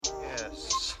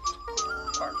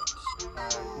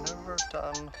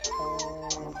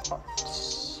whole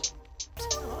hearts.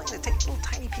 I'm willing to take little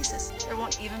tiny pieces. There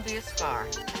won't even be a scar.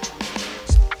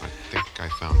 I think I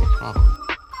found the problem.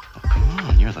 Oh, come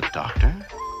on, you're the doctor.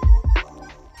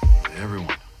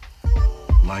 Everyone,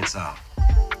 lights out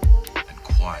and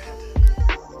quiet.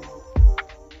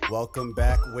 Welcome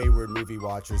back, wayward movie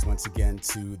watchers, once again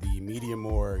to the Media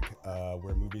Morgue,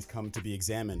 where movies come to be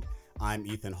examined. I'm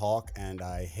Ethan Hawke, and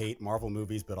I hate Marvel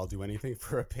movies, but I'll do anything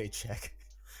for a paycheck.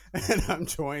 And I'm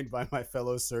joined by my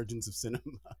fellow surgeons of cinema.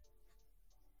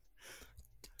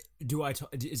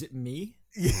 Is it me?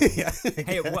 Yeah.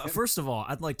 Hey, well, first of all,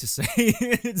 I'd like to say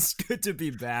it's good to be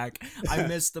back. I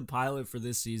missed the pilot for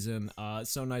this season.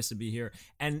 It's so nice to be here.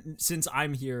 And since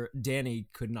I'm here, Danny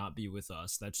could not be with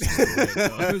us. That's just the way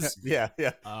it goes. Yeah.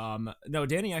 No,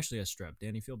 Danny actually has strep.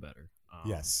 Danny, feel better.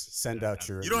 Yes, send out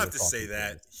your... You don't have to say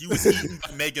that. He was eaten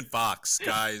by Megan Fox,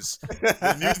 guys.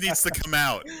 The news needs to come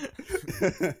out.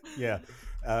 Yeah.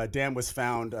 Dan was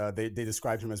found, they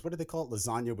described him as, what did they call it?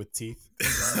 Lasagna with teeth.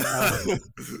 I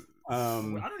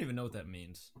don't even know what that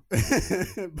means.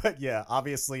 But yeah,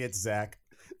 obviously it's Zach.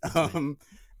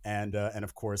 And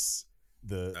of course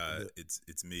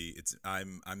it's me.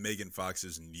 I'm Megan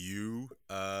Fox's new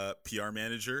PR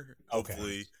manager.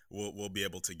 Hopefully we'll be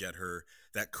able to get her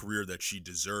that career that she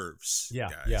deserves. Yeah,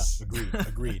 guys. yeah,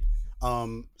 agreed.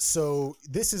 So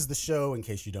this is the show, in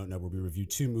case you don't know, where we review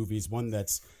two movies, one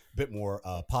that's a bit more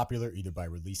popular, either by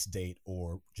release date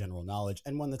or general knowledge,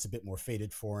 and one that's a bit more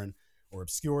faded, foreign, or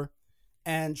obscure,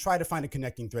 and try to find a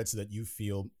connecting thread so that you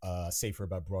feel safer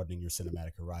about broadening your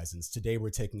cinematic horizons. Today, we're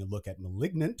taking a look at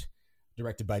Malignant,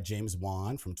 directed by James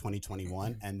Wan from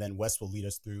 2021, and then Wes will lead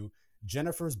us through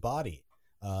Jennifer's Body,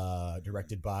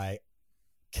 directed by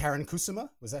Karen Kusama.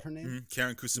 Was that her name? Mm-hmm.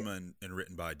 Karen Kusama, and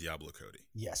written by Diablo Cody.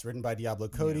 Yes, written by Diablo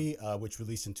Cody, which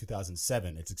released in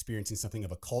 2007. It's experiencing something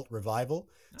of a cult revival.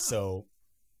 Oh. So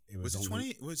it was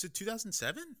Was it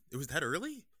 2007? It was that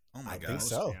early? Oh my god! I think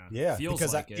so. Yeah,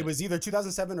 because like it was either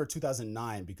 2007 or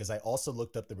 2009. Because I also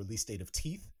looked up the release date of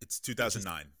Teeth. It's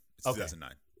 2009. It's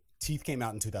 2009. Teeth came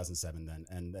out in 2007 then,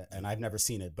 and I've never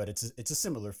seen it, but it's a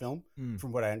similar film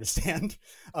from what I understand.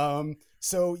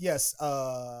 So yes,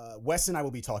 Wes and I will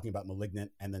be talking about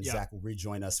Malignant, and then Zach will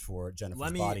rejoin us for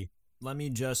Jennifer's Body. Let me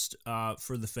just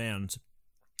for the fans,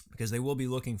 because they will be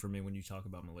looking for me when you talk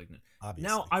about Malignant. Obviously.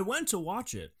 Now I went to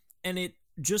watch it, and it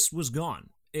just was gone.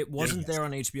 It wasn't there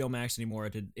on HBO Max anymore.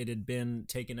 It had been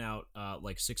taken out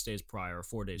like 6 days prior, or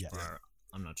 4 days prior.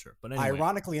 I'm not sure, but anyway.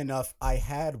 Ironically enough, I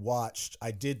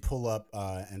did pull up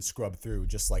and scrub through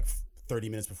just like 30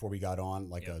 minutes before we got on,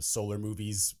 like a Solar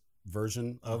Movies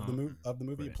version of the movie.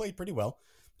 Right. It played pretty well.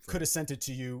 Could have sent it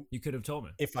to you. You could have told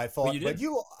me if I thought,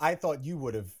 I thought you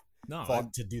would have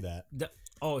thought to do that.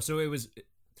 So it was.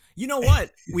 You know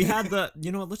what? We had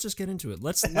let's just get into it.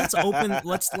 Let's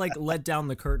let down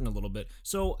the curtain a little bit.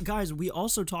 So guys, we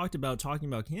also talking about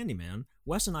Candyman.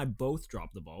 Wes and I both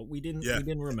dropped the ball. We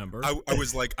didn't remember. I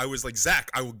was like, Zach,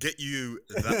 I will get you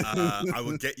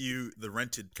the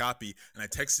rented copy. And I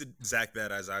texted Zach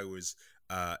that as I was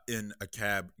in a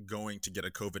cab going to get a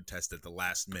COVID test at the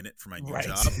last minute for my new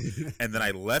job. And then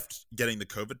I left getting the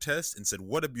COVID test and said,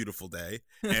 what a beautiful day,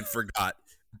 and forgot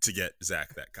to get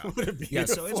Zach that copy. What a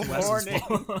beautiful morning.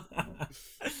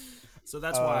 So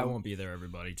that's why I won't be there,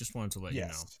 everybody. Just wanted to let you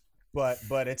know. But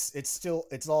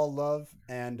it's all love,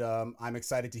 and I'm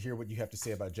excited to hear what you have to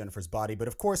say about Jennifer's Body. But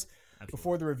of course,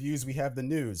 before the reviews, we have the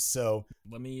news. So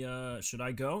let me. Should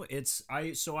I go? There's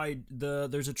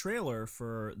a trailer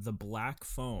for The Black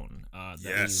Phone that was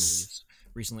released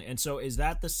recently, and so is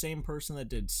that the same person that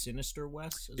did Sinister,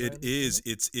 Wes? It is.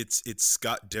 It's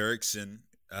Scott Derrickson.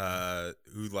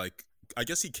 Who I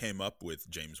guess he came up with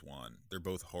James Wan. They're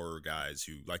both horror guys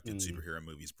who did superhero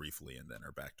movies briefly and then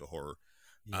are back to horror.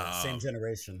 Same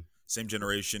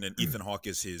generation, and Ethan Hawke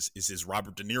is his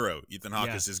Robert De Niro. Ethan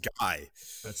Hawke is his guy.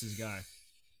 That's his guy.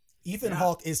 Ethan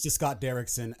Hawke is to Scott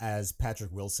Derrickson as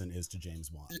Patrick Wilson is to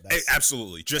James Wan.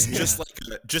 Absolutely,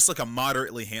 just like a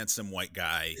moderately handsome white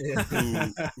guy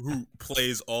who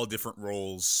plays all different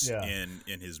roles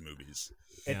in his movies.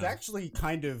 It's actually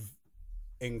kind of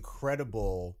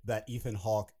incredible that Ethan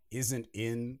Hawke isn't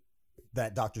in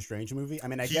that Doctor Strange movie. I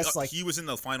mean, I guess he was in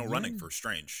the final running for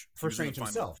Strange. For Strange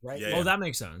himself, right? Yeah, Oh, that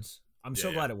makes sense. I'm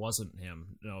so glad it wasn't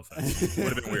him. No offense.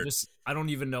 Would have been weird. I don't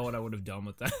even know what I would have done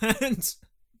with that.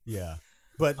 Yeah,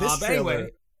 but this trailer,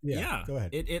 anyway, go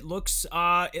ahead. It looks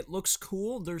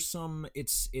cool. There's some.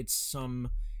 It's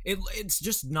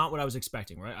just not what I was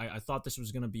expecting, right? I thought this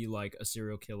was gonna be like a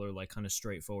serial killer, like kind of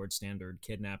straightforward, standard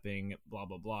kidnapping, blah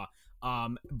blah blah.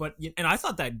 But I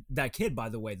thought that kid, by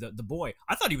the way, the boy,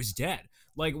 I thought he was dead.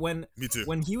 Like when Me too.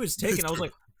 When he was taken, I was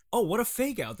like, oh, what a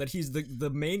fake out that he's the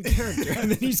main character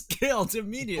and then he's killed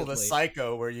immediately. Well, the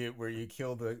Psycho where you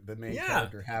kill the main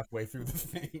character halfway through the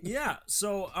thing. Yeah.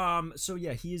 So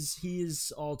yeah,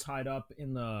 he's all tied up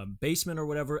in the basement or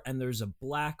whatever, and there's a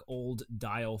black old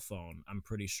dial phone, I'm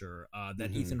pretty sure,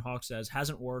 that Ethan Hawke says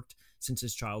hasn't worked since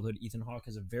his childhood. Ethan Hawke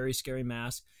has a very scary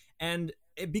mask, and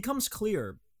it becomes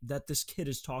clear that this kid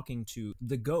is talking to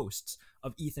the ghosts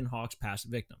of Ethan Hawke's past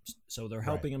victims. So they're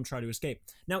helping him try to escape.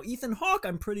 Now, Ethan Hawke,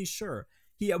 I'm pretty sure,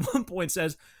 he at one point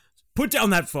says, put down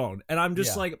that phone. And I'm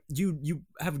just like, you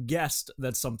have guessed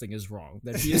that something is wrong,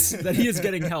 that he is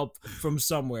getting help from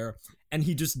somewhere, and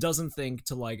he just doesn't think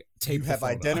to like take. You have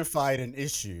identified an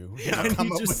issue and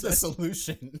come up with a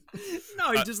solution.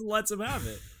 No, he just lets him have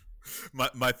it.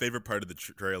 My favorite part of the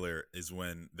trailer is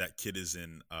when that kid is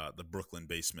in the Brooklyn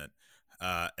basement,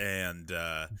 and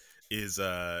you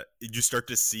start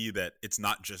to see that it's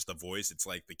not just a voice. It's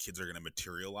like the kids are going to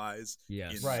materialize in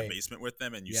the basement with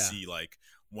them, and you see like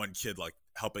one kid like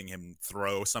helping him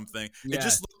throw something. It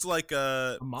just looked like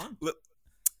a mom.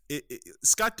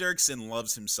 Scott Derrickson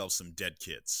loves himself some dead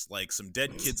kids, like some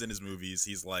dead kids in his movies.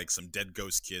 He's like some dead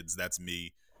ghost kids. That's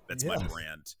me. That's my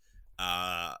brand.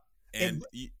 And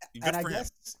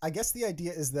I guess the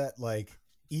idea is that like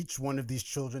each one of these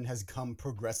children has come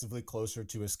progressively closer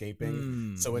to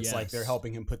escaping. So it's like they're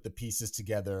helping him put the pieces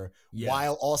together,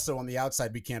 while also on the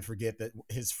outside, we can't forget that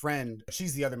his friend,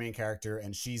 she's the other main character,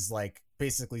 and she's like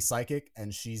basically psychic,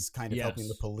 and she's kind of helping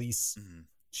the police.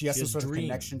 She has some sort of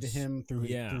connection to him through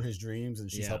his dreams, and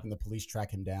she's helping the police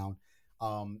track him down.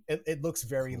 It looks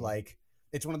very like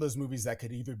it's one of those movies that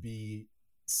could either be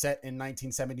set in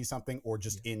 1970 something or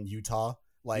just in Utah.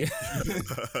 Like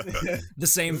the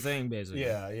same thing, basically.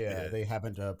 Yeah. They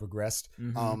haven't progressed.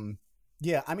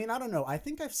 Yeah, I mean, I don't know. I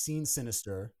think I've seen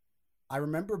Sinister. I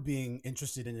remember being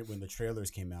interested in it when the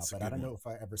trailers came out, but I don't know if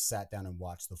I ever sat down and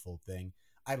watched the full thing.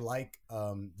 I like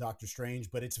Doctor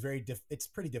Strange, but it's it's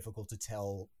pretty difficult to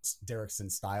tell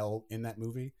Derrickson's style in that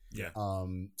movie. Yeah.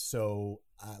 So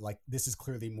like this is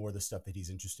clearly more the stuff that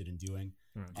he's interested in doing.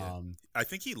 I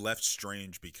think he left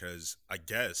Strange because I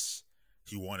guess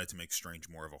he wanted to make Strange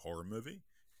more of a horror movie.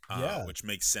 Which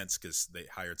makes sense because they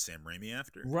hired Sam Raimi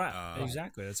after. Right.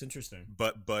 Exactly. That's interesting.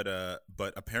 But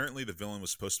apparently the villain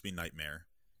was supposed to be Nightmare,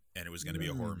 and it was going to be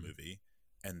a horror movie,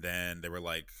 and then they were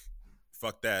like,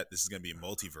 fuck that, this is gonna be a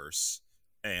multiverse,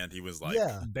 and he was like,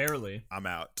 barely, I'm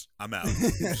out.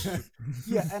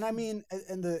 Yeah, and I mean,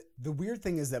 and the weird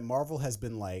thing is that Marvel has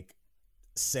been like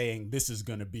saying this is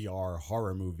gonna be our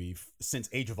horror movie since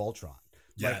Age of Ultron.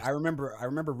 Like I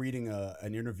remember reading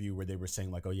an interview where they were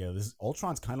saying like, oh yeah, this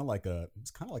Ultron's kind of like a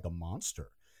monster,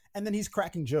 and then he's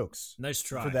cracking jokes. Nice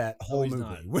try for that whole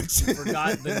movie. Which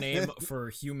forgot the name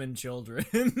for human children.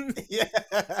 Yeah.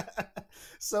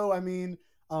 So I mean.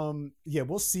 Yeah,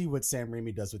 we'll see what Sam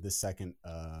Raimi does with this second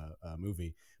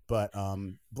movie, but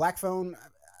Black Phone,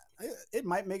 it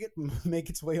might make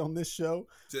its way on this show.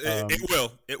 It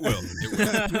will.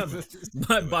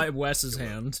 By Wes's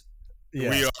hand.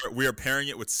 Yeah. We are pairing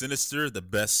it with Sinister, the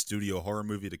best studio horror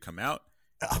movie to come out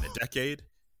in a decade.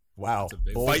 Wow!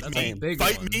 Fight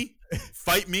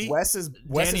me! Wes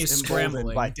is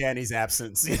scrambling by Danny's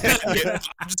absence. I'm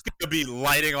just gonna be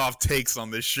lighting off takes on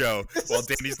this show while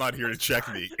Danny's not here to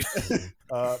check me.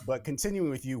 But continuing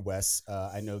with you, Wes,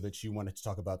 I know that you wanted to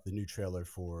talk about the new trailer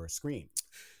for Scream.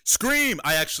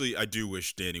 I do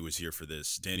wish Danny was here for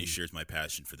this. Danny shares my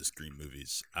passion for the Scream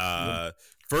movies.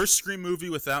 First Scream movie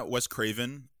without Wes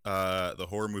Craven, the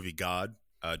horror movie God,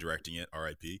 directing it.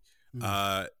 R.I.P.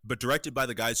 But directed by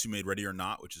the guys who made Ready or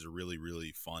Not, which is a really,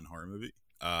 really fun horror movie.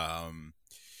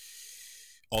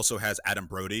 Also has Adam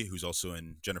Brody, who's also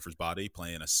in Jennifer's Body,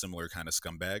 playing a similar kind of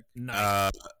scumbag.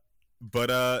 Nice. But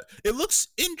it looks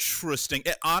interesting.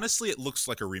 Honestly, it looks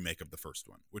like a remake of the first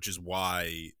one, which is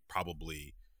why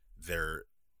probably they're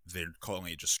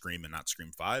calling it just Scream and not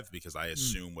Scream 5, because I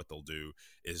assume what they'll do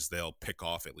is they'll pick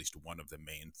off at least one of the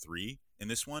main three in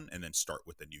this one and then start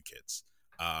with the new kids.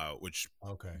 Which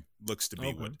looks to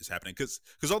be what is happening, because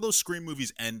all those Scream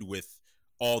movies end with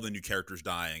all the new characters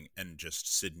dying and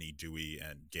just Sidney, Dewey,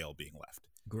 and Gail being left.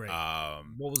 Great.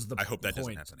 What was the I hope that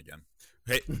doesn't happen again.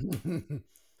 Hey.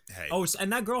 Oh,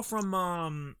 and that girl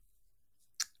from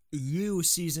You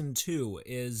season 2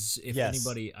 is, if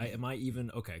anybody, am I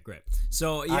even okay? Great.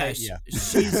 So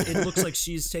she's. It looks like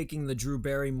she's taking the Drew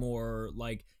Barrymore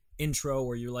like intro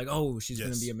where you're like, oh, she's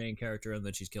going to be a main character, and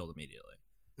then she's killed immediately.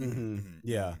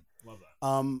 Yeah, love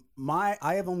that.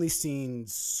 I have only seen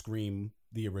Scream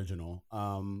the original.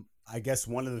 I guess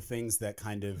one of the things that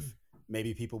kind of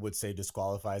maybe people would say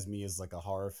disqualifies me as like a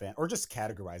horror fan, or just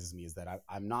categorizes me, is that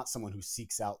I'm not someone who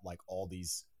seeks out like all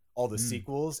these all the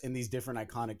sequels in these different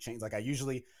iconic chains. Like I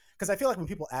usually, because I feel like when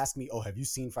people ask me, "Oh, have you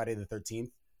seen Friday the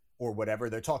 13th?" or whatever,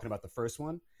 they're talking about the first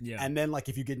one. Yeah. And then like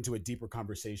if you get into a deeper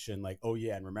conversation, like, "Oh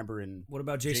yeah, and remember in What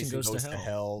about Jason Goes to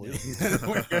Hell?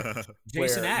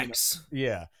 Jason X.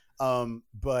 Yeah.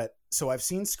 But so I've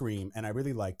seen Scream and I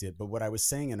really liked it. But what I was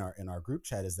saying in our group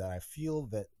chat is that I feel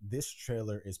that this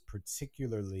trailer is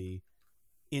particularly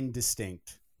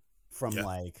indistinct from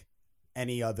like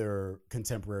any other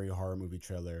contemporary horror movie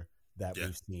trailer that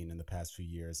we've seen in the past few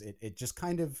years. It just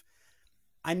kind of,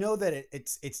 I know that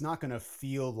it's not going to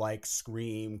feel like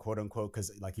Scream, quote unquote,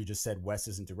 because like you just said, Wes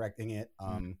isn't directing it.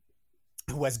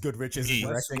 Wes Goodrich is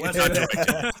directing it. Not directing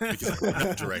it because I'm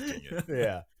not directing it.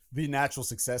 Yeah, the natural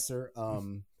successor.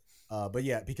 But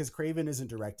yeah, because Craven isn't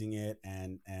directing it,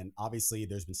 and obviously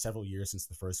there's been several years since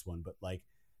the first one, but like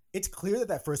it's clear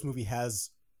that first movie has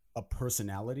a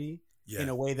personality in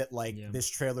a way that like this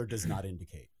trailer does not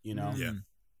indicate. You know? Yeah,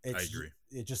 I agree.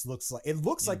 It just looks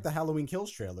like the Halloween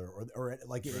Kills trailer, or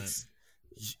like it's.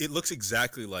 It looks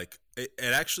exactly like it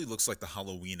actually looks like the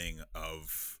Halloweening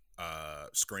of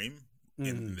Scream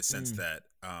in the sense that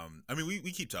I mean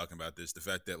we keep talking about this, the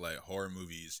fact that like horror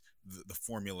movies, the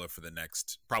formula for the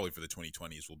next, probably for the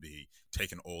 2020s, will be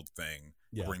take an old thing,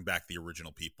 bring back the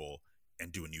original people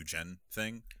and do a new gen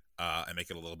thing and make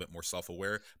it a little bit more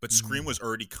self-aware. But Scream was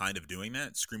already kind of doing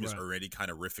that. Scream was already kind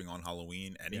of riffing on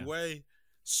Halloween anyway.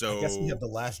 So I guess we have The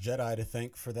Last Jedi to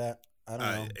thank for that. I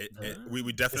don't know.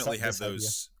 We definitely have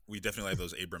those. We definitely have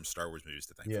those Abrams Star Wars movies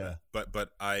to thank for that.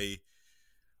 But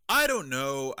I don't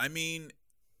know. I mean,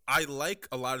 I like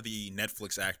a lot of the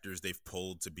Netflix actors they've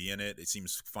pulled to be in it. It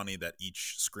seems funny that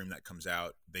each Scream that comes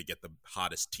out, they get the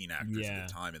hottest teen actors at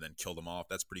the time and then kill them off.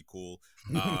 That's pretty cool.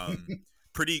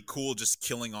 Pretty cool just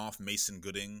killing off Mason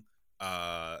Gooding.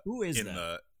 Who is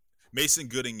that? Mason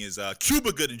Gooding is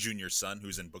Cuba Gooding Jr.'s son,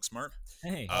 who's in Booksmart.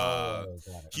 Hey,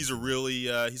 he's a really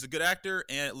he's a good actor,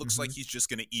 and it looks like he's just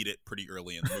gonna eat it pretty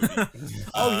early in the movie.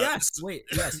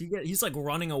 Yes, he's like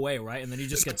running away, right? And then he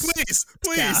just gets please.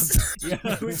 Yeah,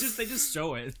 they just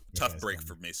show it. Tough break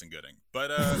for Mason Gooding, but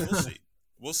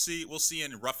we'll see. We'll see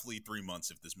in roughly 3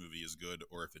 months if this movie is good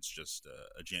or if it's just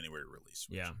a January release.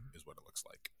 Which is what it looks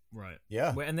like. Right.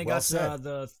 Yeah. And they got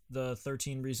the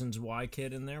 13 Reasons Why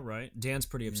kid in there, right? Dan's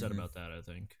pretty upset about that, I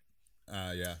think.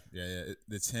 Yeah.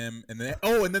 It's him, and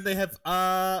then they have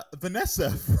Vanessa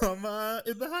from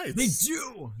In the Heights. They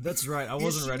do. That's right. I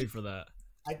wasn't ready for that.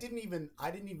 I didn't even.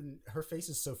 Her face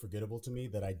is so forgettable to me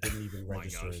that I didn't even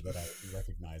register that I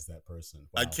recognized that person.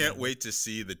 Wow, I can't wait to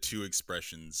see the two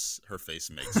expressions her face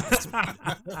makes.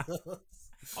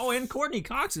 Oh, and Courtney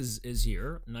Cox is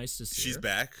here. Nice to see. She's her.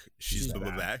 back. She's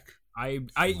back.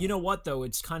 I you know what though?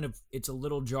 It's a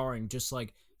little jarring. Just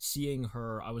like seeing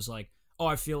her, I was like, oh,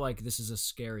 I feel like this is a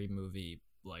scary movie,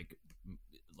 like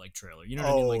trailer. You know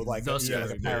what I mean? Like the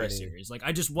scary movie series. Like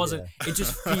I just wasn't. It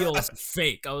just feels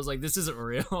fake. I was like, this isn't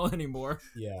real anymore.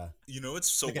 Yeah. You know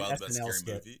what's so like wild about SNL Scary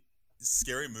skit. Movie?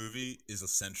 Scary Movie is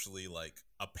essentially like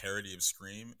a parody of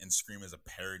Scream, and Scream is a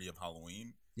parody of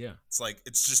Halloween. Yeah. It's like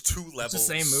it's just two levels. It's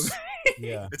the same movie.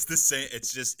 Yeah. It's the same.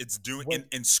 It's doing.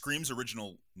 And Scream's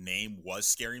original name was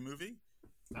Scary Movie,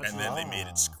 and then they made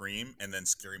it Scream, and then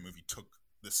Scary Movie took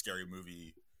the Scary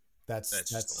Movie. That's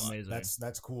amazing.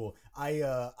 That's cool.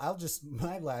 I'll just,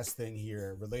 my last thing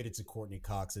here related to Courtney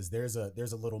Cox is there's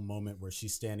a little moment where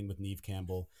she's standing with Neve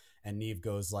Campbell, and Neve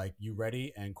goes like, "You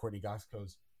ready?" And Courtney Cox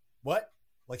goes, "What?"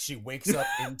 Like she wakes up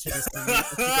into the scene and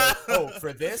she goes, "Oh,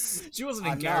 for this?" She wasn't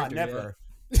in character. Nah, never.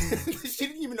 She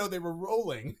didn't even know they were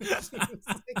rolling.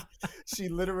 She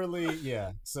literally,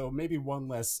 so maybe one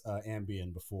less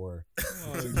Ambien before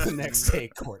the next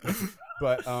take, Courtney.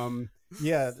 But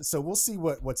so we'll see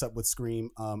what's up with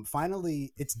Scream.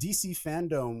 Finally, it's DC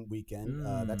Fandom weekend.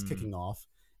 That's kicking off,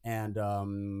 and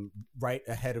right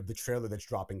ahead of the trailer that's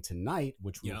dropping tonight,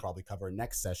 which we'll probably cover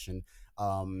next session.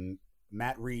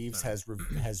 Matt Reeves has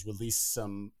released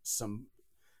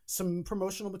some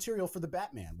promotional material for the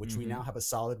Batman, which we now have a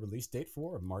solid release date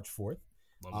for, of March 4th.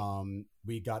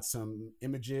 We got some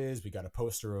images. We got a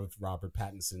poster of Robert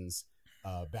Pattinson's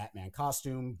Batman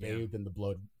costume, bathed in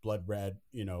the blood red,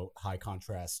 high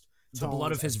contrast the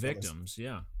blood of his victims.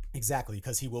 Exactly,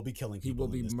 because he will be killing people.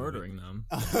 He will be murdering them.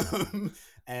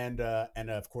 And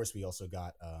of course we also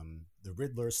got the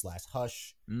Riddler /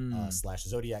 Hush /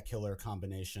 Zodiac Killer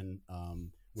combination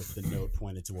with the note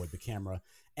pointed toward the camera.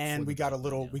 And we got a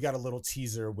little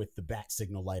teaser with the bat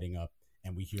signal lighting up,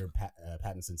 and we hear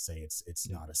Pattinson say it's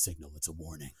not a signal, it's a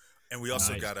warning. And we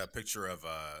also got a picture of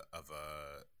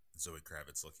Zoe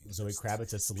Kravitz looking. Zoe just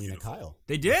Kravitz as Selena beautiful. Kyle.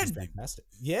 They Which did. is fantastic.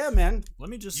 Yeah, man. Let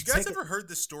me just. You guys Take ever heard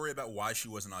the story about why she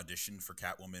wasn't auditioned for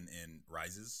Catwoman in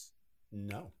Rises?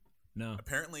 No. No.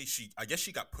 Apparently, I guess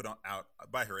she got put out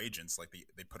by her agents. Like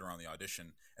they put her on the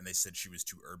audition, and they said she was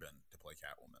too urban to play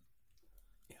Catwoman.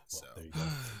 Yeah. Well, So there you go.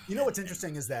 You know what's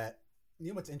interesting is that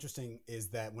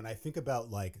when I think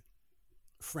about like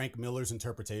Frank Miller's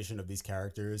interpretation of these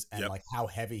characters and Yep. like how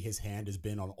heavy his hand has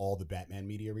been on all the Batman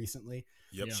media recently.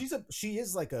 Yep. Yeah. She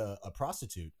is like a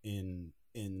prostitute in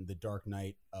the Dark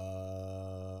Knight.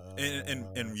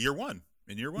 In year one.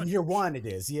 In year one. In year one, it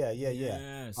is. Yeah.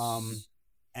 Yes.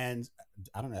 And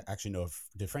I don't actually know if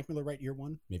did Frank Miller write year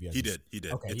one? Maybe He did.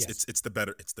 Okay, yes. it's the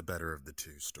better of the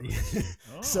two stories.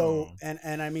 So Oh.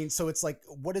 and I mean, so it's like,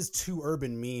 what does too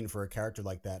urban mean for a character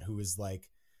like that who is like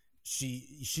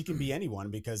she can be anyone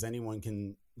because anyone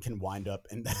can wind up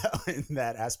in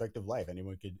that aspect of life.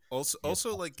 Anyone could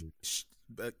Also like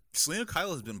Selena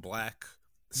Kyle has been black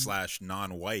 /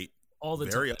 non-white all the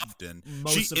very time. often.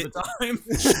 Most of the time.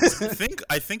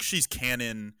 I think she's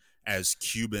canon as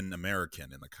Cuban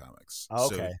American in the comics.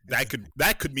 Okay. So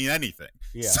that could mean anything.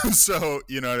 Yeah. So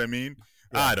you know what I mean?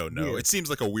 Yeah, I don't know. weird. It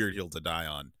seems like a weird hill to die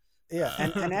on. Yeah,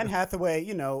 and Anne Hathaway,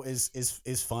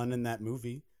 is fun in that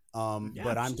movie. Yeah,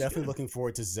 But I'm she's definitely good. looking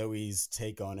forward to Zoe's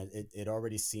take on it. It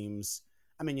already seems.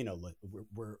 I mean, look,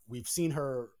 we've seen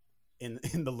her in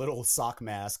the little sock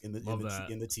mask in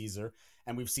the teaser,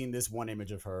 and we've seen this one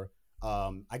image of her.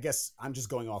 I guess I'm just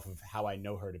going off of how I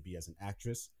know her to be as an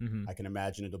actress. Mhm. I can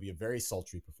imagine it'll be a very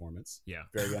sultry performance, Yeah.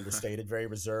 very understated, very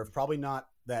reserved, probably not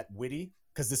that witty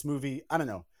because this movie, I don't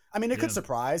know. I mean, it could Yeah.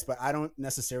 surprise, but I don't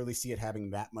necessarily see it having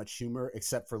that much humor,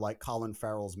 except for like Colin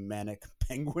Farrell's manic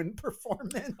penguin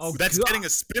performance. Oh, That's God. getting a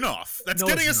spin-off. That's No,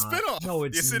 getting a it's not. spin-off. No,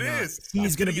 it's yes, it not. is.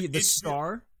 He's gonna getting be an the HBO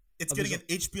star. It's of getting his- an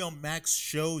HBO Max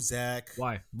show, Zach.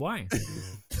 Why?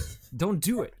 Don't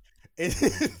do it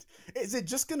Is it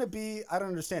just going to be? I don't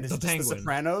understand. Is The it just The Penguin.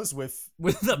 Sopranos with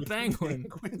with the penguin.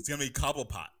 penguins? It's gonna be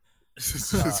Cobblepot.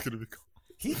 it's gonna be.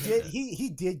 He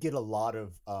did get a lot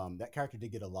of that character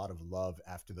did get a lot of love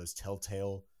after those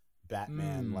Telltale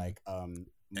Batman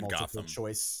multiple Gotham.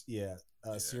 choice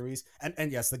series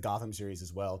and yes, the Gotham series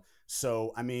as well.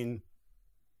 So I mean,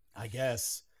 I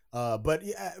guess but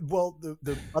yeah, well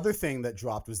the other thing that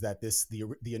dropped was that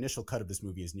the initial cut of this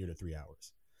movie is near to 3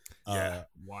 hours. Yeah.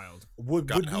 Wild.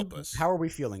 God help us. How are we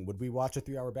feeling? Would we watch a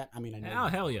 3 hour bat? I mean, I know. Oh,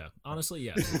 hell yeah. Honestly,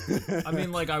 yes. I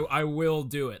mean, like, I will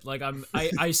do it. Like,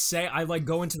 I say, I like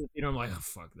go into the theater, I'm like, oh,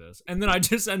 fuck this. And then I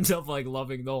just end up like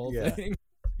loving the whole Yeah. thing.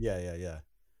 Yeah,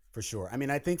 for sure. I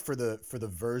mean, I think for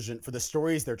the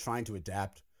stories they're trying to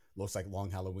adapt, looks like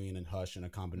Long Halloween and Hush in a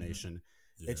combination.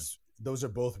 Yeah. Those are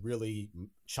both really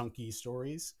chunky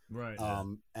stories. Right.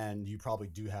 And you probably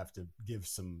do have to give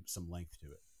some length to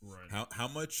it. Right. How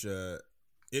much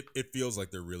it feels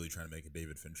like they're really trying to make a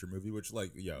David Fincher movie, which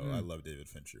like I love David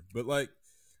Fincher, but like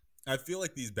I feel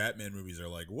like these Batman movies are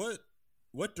like what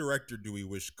director do we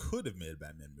wish could have made a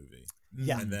Batman movie?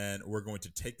 Yeah. And then we're going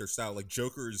to take their style, like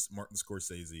Joker's Martin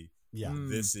Scorsese. Yeah.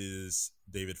 This is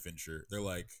David Fincher. They're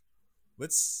like,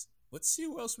 let's see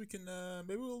who else we can.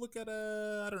 Maybe we'll look at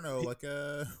I don't know, like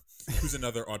who's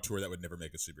another auteur that would never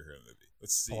make a superhero movie?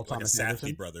 Let's see, Paul like Thomas a Safdie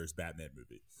Anderson? Brothers Batman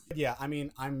movie. Yeah, I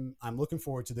mean, I'm looking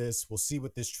forward to this. We'll see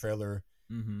what this trailer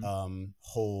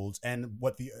holds and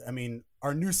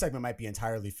our new segment might be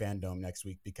entirely fandom next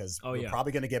week because we're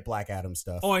probably going to get Black Adam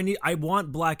stuff. Oh, I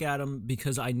want Black Adam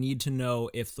because I need to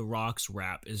know if The Rock's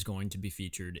rap is going to be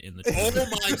featured in the trailer. Oh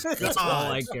my god! That's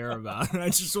all I care about. I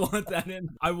just want that in.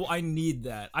 I need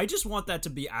that. I just want that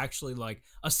to be actually like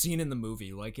a scene in the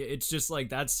movie. Like it's just like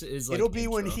that's is like it'll be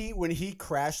intro. when he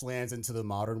crash lands into the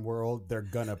modern world, they're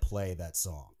gonna play that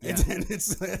song. Yeah. And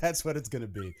that's what it's gonna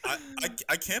be.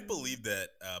 I can't believe that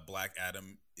Black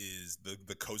Adam is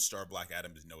the co-star. Black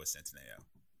Adam is Noah Centineo.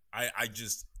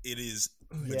 It is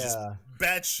just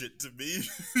bad shit to me.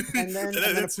 And then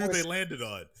that's of who course, they landed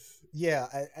on. Yeah,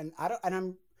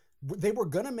 they were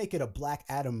gonna make it a Black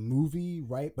Adam movie,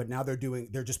 right? But now they're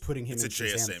just putting him It's in a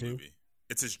JSA Shazam too. movie.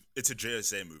 It's a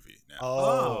JSA movie now.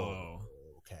 Oh,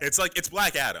 okay. It's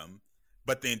Black Adam,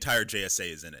 but the entire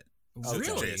JSA is in it. So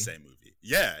Really? it's a JSA movie.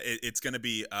 Yeah, it's gonna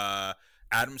be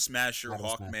Atom Smasher, Atom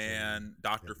Hawkman, Smasher,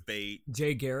 Dr. Fate.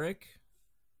 Jay Garrick.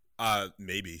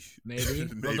 Maybe. Maybe.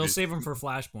 Well, they'll save him for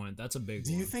Flashpoint. That's a big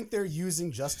Do one. you think they're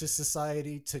using Justice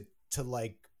Society to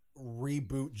like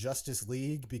reboot Justice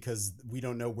League because we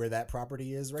don't know where that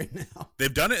property is right now?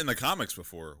 They've done it in the comics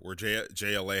before, where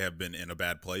JLA have been in a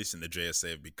bad place and the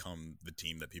JSA have become the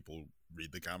team that people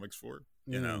read the comics for.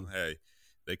 You know, hey,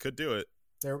 they could do it.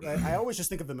 I always just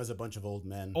think of them as a bunch of old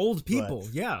men. Old people,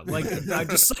 yeah. Like I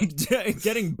just like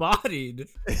getting bodied.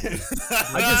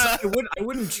 I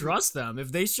wouldn't trust them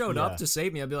if they showed Yeah. up to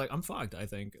save me. I'd be like, I'm fucked. I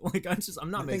think. Like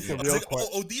I'm not I think making the it. real It's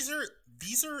like,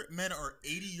 these are men are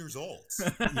 80 years old.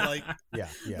 Like, Yeah.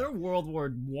 They're World War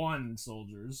One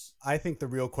soldiers. I think the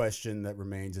real question that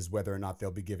remains is whether or not they'll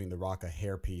be giving The Rock a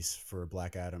hairpiece for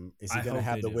Black Adam. Is he I going to hope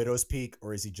have they the do. widow's peak,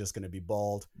 or is he just going to be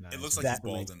bald? No. it looks like That he's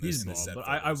bald remains- in this. He's in this bald, set but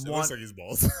photos. I It looks want- like he's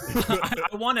bald.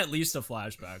 I want at least a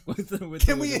flashback with Can the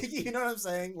we? widow. You know what I'm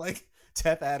saying? Like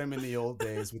Teth Adam in the old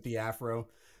days with the afro.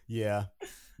 Yeah.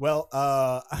 Well,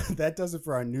 that does it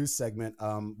for our news segment.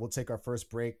 We'll take our first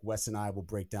break. Wes and I will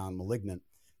break down Malignant.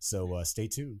 So stay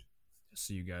tuned.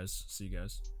 See you guys.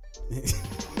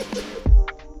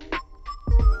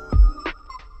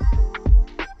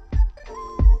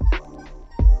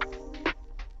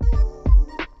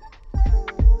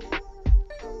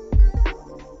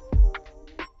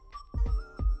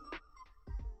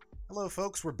 Hello,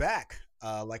 folks. We're back.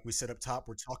 Like we said up top,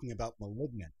 we're talking about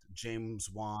 *Malignant*, James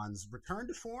Wan's return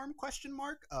to form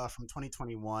from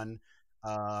 2021,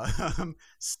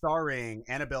 starring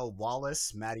Annabelle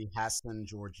Wallis, Maddie Hassan,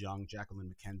 George Young, Jacqueline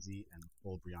McKenzie, and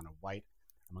Nicole Brianna White,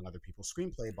 among other people.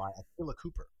 Screenplay by Attila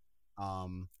Cooper.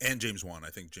 And James Wan. I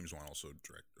think James Wan also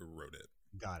wrote it.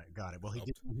 Got it. Well, he Helped.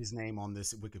 did put his name on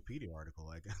this Wikipedia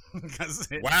article, I guess.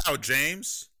 Wow,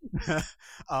 James.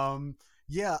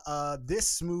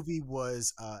 This movie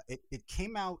was it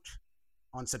came out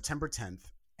on September 10th,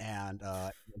 and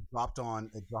it dropped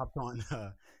on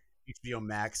HBO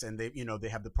Max, and they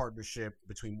have the partnership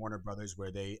between Warner Brothers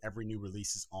where every new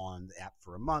release is on the app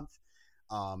for a month.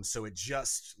 So it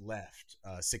just left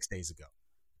 6 days ago,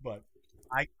 but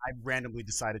I randomly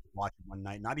decided to watch it one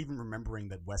night, not even remembering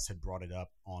that Wes had brought it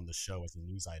up on the show as a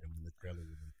news item in the trailer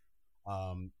release.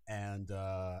 And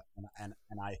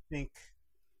I think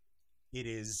it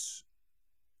is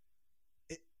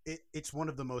it's one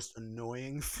of the most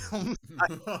annoying films.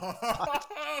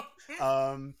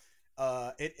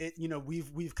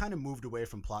 We've kind of moved away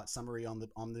from plot summary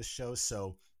on this show,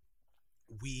 so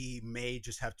we may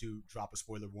just have to drop a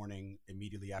spoiler warning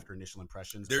immediately after initial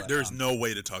impressions. There's no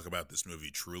way to talk about this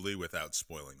movie truly without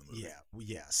spoiling the movie.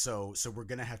 Yeah. So we're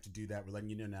gonna have to do that. We're letting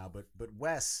you know now. But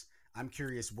Wes, I'm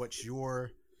curious what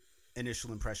your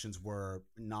initial impressions were,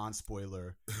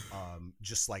 non-spoiler,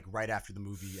 just like right after the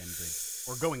movie ended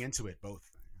or going into it,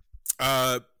 both.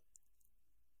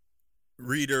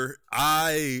 Reader,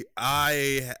 I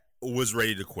was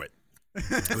ready to quit.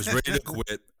 I was ready to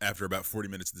quit after about 40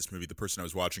 minutes of this movie. The person I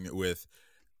was watching it with,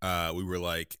 we were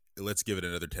like, let's give it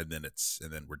another 10 minutes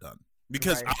and then we're done.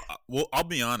 Because, Right. I'll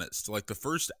be honest, like the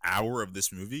first hour of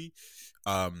this movie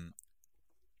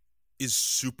is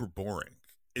super boring.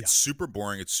 It's super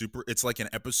boring. It's like an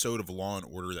episode of Law and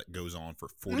Order that goes on for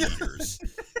 40 years.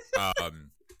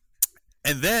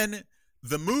 And then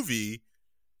the movie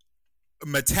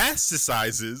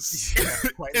metastasizes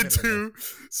Quite literally. into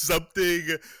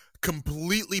something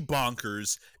completely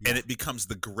bonkers, and it becomes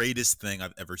the greatest thing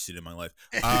I've ever seen in my life.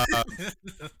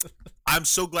 I'm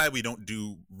so glad we don't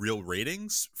do real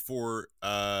ratings for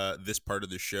this part of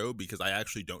the show, because I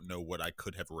actually don't know what I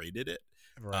could have rated it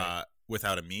Right.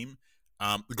 without a meme.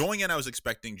 Going in, I was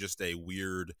expecting just a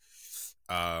weird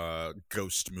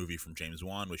ghost movie from James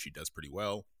Wan, which he does pretty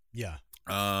well. Yeah.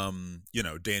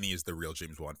 Danny is the real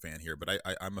James Wan fan here, but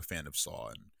I'm a fan of Saw,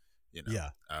 and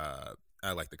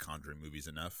I like the Conjuring movies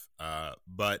enough.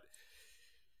 But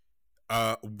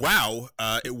wow,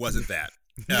 it wasn't that.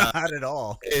 Not at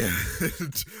all.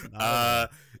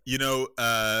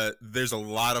 There's a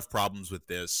lot of problems with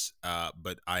this,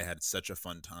 but I had such a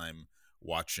fun time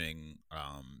watching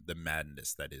the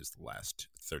madness that is the last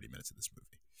 30 minutes of this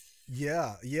movie.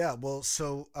 Yeah. Well,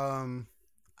 so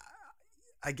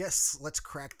I guess let's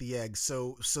crack the egg.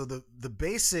 So the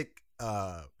basic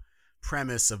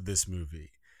premise of this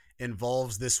movie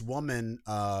involves this woman,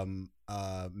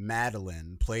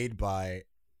 Madeline, played by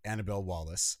Annabelle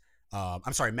Wallis.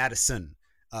 I'm sorry, Madison,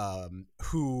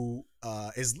 who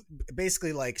is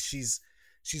basically like she's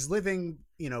living,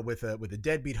 with a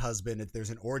deadbeat husband. There's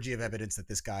an orgy of evidence that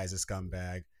this guy is a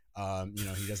scumbag.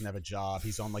 He doesn't have a job.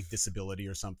 He's on like disability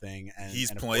or something. And He's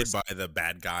and of played course- by the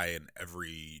bad guy in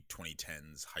every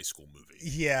 2010s high school movie.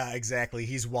 Yeah, exactly.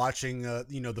 He's watching,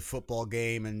 the football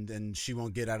game, and she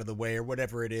won't get out of the way or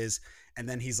whatever it is. And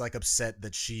then he's like upset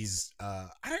that she's, I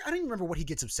don't even remember what he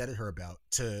gets upset at her about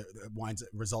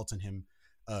results in him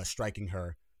striking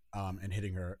her and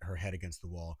hitting her head against the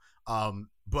wall.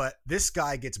 But this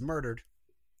guy gets murdered.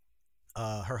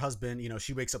 Her husband,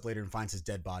 she wakes up later and finds his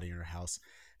dead body in her house.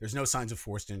 There's no signs of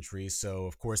forced entry. So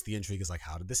of course the intrigue is like,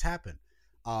 how did this happen?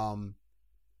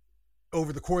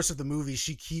 over the course of the movie,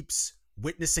 she keeps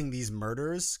witnessing these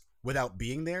murders without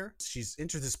being there. She's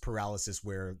into this paralysis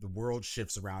where the world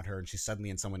shifts around her and she's suddenly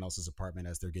in someone else's apartment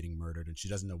as they're getting murdered and she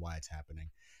doesn't know why it's happening.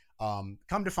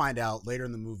 Come to find out later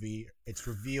in the movie, it's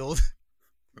revealed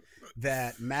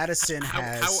that Madison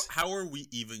has... How are we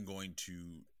even going to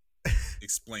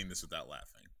explain this without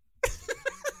laughing?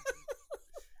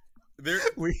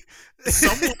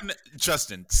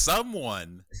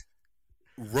 Someone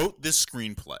wrote this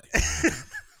screenplay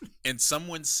and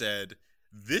someone said,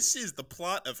 this is the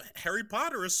plot of Harry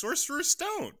Potter, a Sorcerer's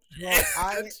Stone.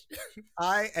 Well,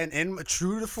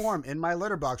 true to form, in my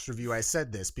Letterboxd review, I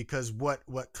said this because what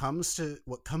comes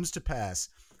to pass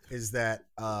is that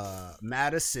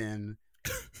Madison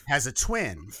has a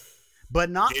twin,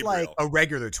 but not Gabriel. like a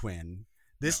regular twin.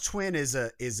 This twin is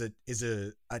a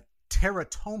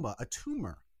teratoma, a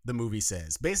tumor. The movie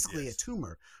says basically a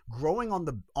tumor growing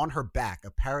on her back,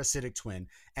 a parasitic twin,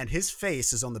 and his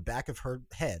face is on the back of her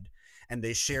head, and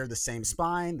they share the same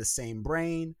spine, the same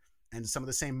brain, and some of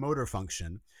the same motor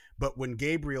function. But when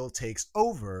Gabriel takes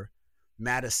over,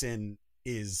 Madison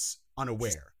is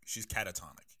unaware. She's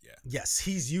catatonic. Yeah. Yes,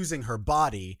 he's using her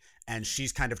body, and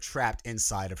she's kind of trapped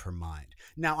inside of her mind.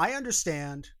 Now, I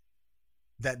understand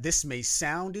that this may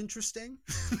sound interesting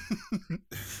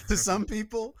to some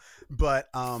people, but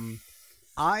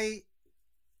I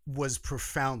was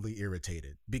profoundly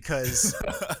irritated because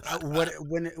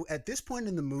at this point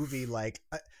in the movie, like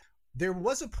there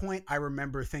was a point I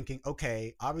remember thinking,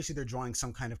 okay, obviously they're drawing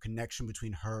some kind of connection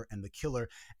between her and the killer,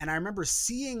 and I remember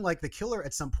seeing like the killer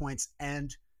at some points,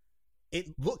 and it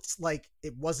looked like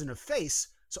it wasn't a face,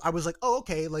 so I was like, oh,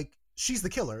 okay, like she's the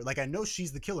killer, like I know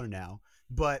she's the killer now.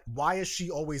 But why is she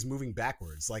always moving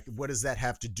backwards? Like, what does that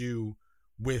have to do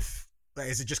with?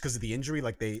 Is it just because of the injury?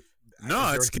 Like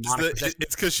No, it's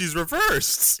because she's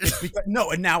reversed.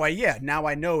 No, and now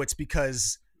I know it's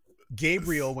because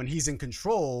Gabriel, when he's in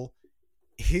control,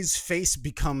 his face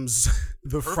becomes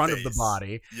the front of the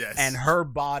body, yes, and her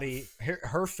body,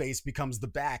 her face becomes the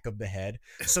back of the head.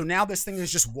 So now this thing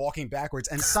is just walking backwards,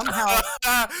 and somehow,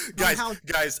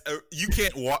 guys, you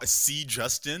can't see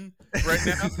Justin right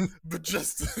now, but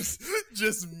just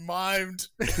mimed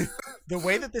the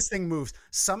way that this thing moves.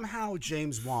 Somehow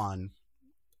James Wan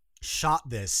shot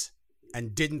this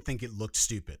and didn't think it looked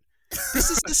stupid. This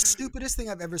is the stupidest thing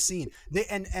I've ever seen.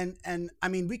 And I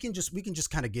mean, we can just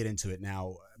kind of get into it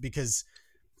now because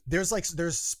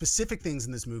there's specific things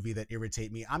in this movie that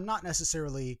irritate me. I'm not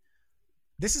necessarily.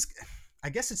 I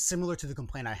guess it's similar to the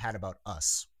complaint I had about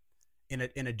Us, in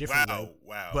a different way.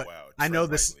 Wow. I know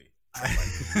this.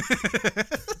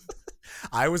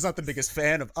 I was not the biggest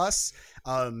fan of Us.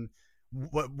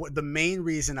 What the main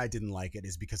reason I didn't like it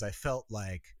is because I felt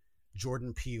like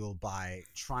Jordan Peele, by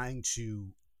trying to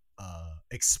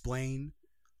explain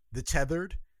the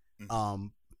tethered,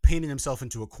 painted himself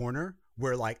into a corner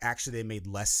where like actually they made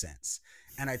less sense.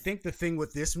 And I think the thing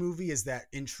with this movie is that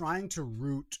in trying to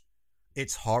root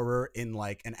its horror in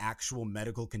like an actual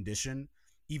medical condition,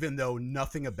 even though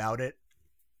nothing about it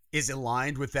is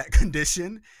aligned with that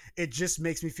condition, it just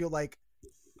makes me feel like,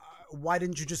 why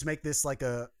didn't you just make this like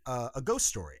a ghost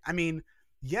story? I mean,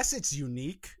 yes, it's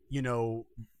unique,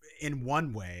 in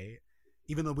one way,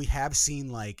 even though we have seen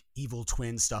like evil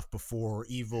twin stuff before,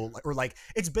 or like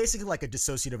it's basically like a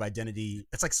dissociative identity.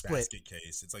 It's like Split. Basket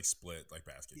case. It's like Split, like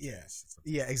Basket case.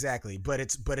 Yeah, exactly. But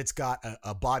it's got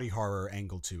a body horror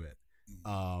angle to it.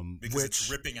 Because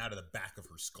it's ripping out of the back of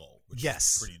her skull, which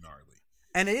is pretty gnarly.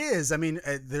 And it is. I mean,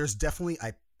 there's definitely.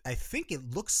 I think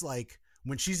it looks like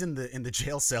when she's in the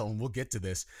jail cell, and we'll get to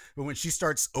this, but when she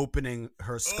starts opening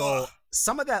her skull,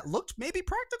 some of that looked maybe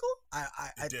practical.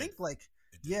 I think like.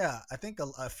 Yeah, I think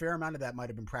a fair amount of that might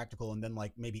have been practical and then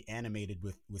like maybe animated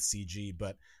with CG,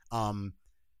 but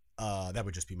that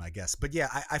would just be my guess. But yeah,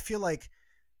 I feel like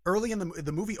early in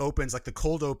the movie opens, like the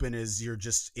cold open is you're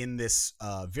just in this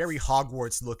very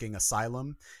Hogwarts looking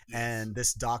asylum, and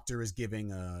this doctor is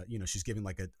giving she's giving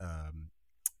like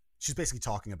she's basically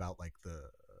talking about like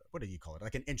what do you call it,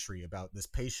 like an entry about this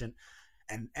patient,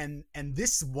 and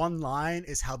this one line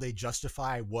is how they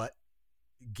justify what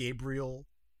Gabriel,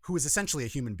 who is essentially a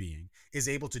human being, is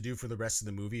able to do for the rest of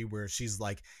the movie, where she's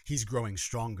like, he's growing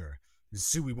stronger,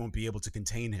 Sui won't be able to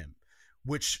contain him,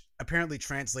 which apparently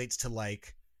translates to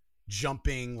like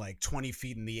jumping like 20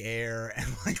 feet in the air and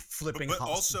like flipping. But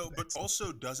also,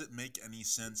 does it make any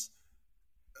sense?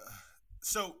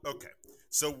 So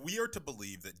we are to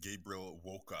believe that Gabriel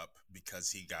woke up because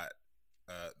he got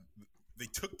they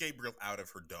took Gabriel out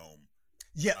of her dome.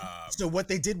 Yeah. So what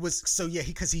they did was,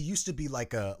 because he used to be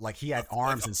like he had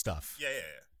arms and stuff. Yeah.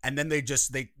 and then they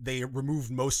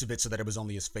removed most of it so that it was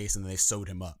only his face, and then they sewed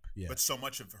him up. Yeah, But so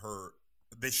much of her,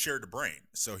 they shared a brain,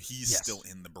 so he's Yes. still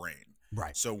in the brain.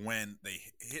 right. So when they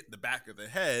hit the back of the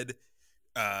head,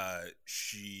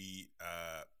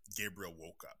 Gabriel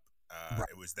woke up. Right.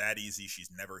 It was that easy. She's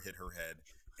never hit her head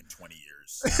in 20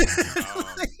 years.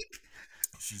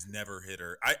 She's never hit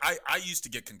her. I used to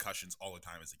get concussions all the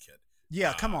time as a kid.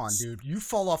 Yeah, come on, dude. You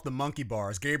fall off the monkey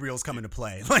bars. Gabriel's coming to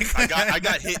play. Like I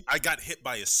got hit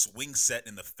by a swing set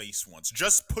in the face once,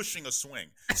 just pushing a swing.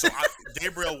 So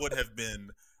Gabriel would have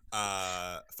been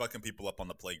fucking people up on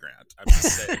the playground. I'm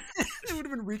just saying. it would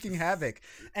have been wreaking havoc.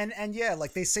 And yeah,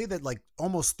 like they say that like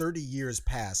almost 30 years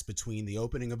pass between the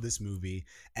opening of this movie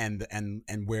and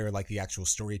where like the actual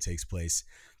story takes place.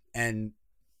 And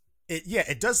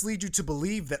it does lead you to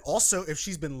believe that also if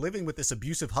she's been living with this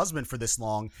abusive husband for this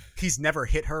long, he's never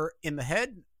hit her in the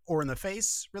head or in the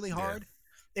face really hard.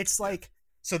 Yeah. It's like,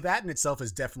 so that in itself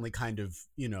is definitely kind of,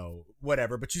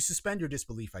 whatever, but you suspend your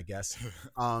disbelief, I guess.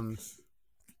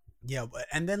 Yeah.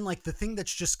 And then like the thing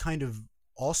that's just kind of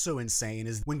also insane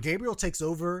is when Gabriel takes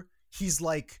over, he's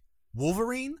like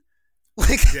Wolverine.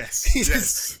 Like,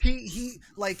 Yes. He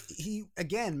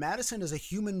again, Madison is a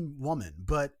human woman,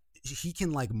 but he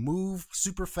can like move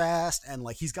super fast, and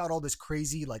like he's got all this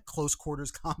crazy like close quarters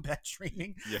combat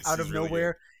training out of really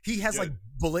nowhere. good. He has like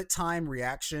bullet time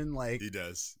reaction. Like He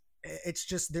does. It's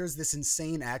just there's this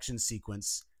insane action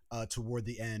sequence toward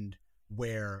the end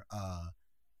where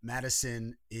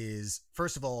Madison is,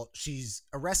 first of all, she's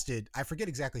arrested. I forget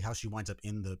exactly how she winds up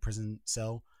in the prison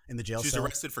cell, in the jail She's cell.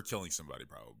 arrested for killing somebody,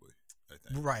 probably. I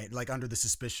think. Right, like under the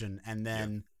suspicion, and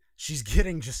then she's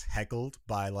getting just heckled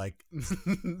by like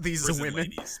these Prison women.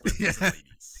 ladies, by prison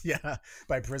ladies. Yeah,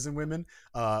 by prison women,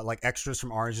 like extras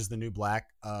from Orange is the New Black,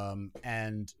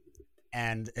 and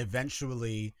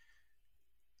eventually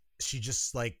she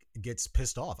just like gets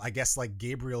pissed off. I guess like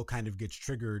Gabriel kind of gets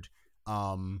triggered,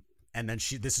 and then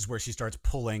this is where she starts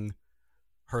pulling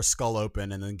her skull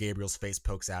open, and then Gabriel's face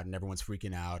pokes out and everyone's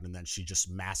freaking out, and then she just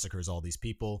massacres all these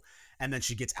people, and then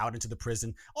she gets out into the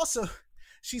prison. Also,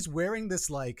 she's wearing this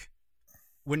like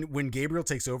when Gabriel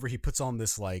takes over, he puts on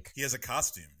this like He has a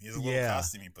costume. He has a little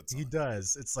costume he puts on. He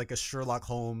does. It's like a Sherlock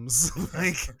Holmes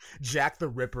like Jack the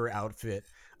Ripper outfit.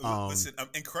 Listen,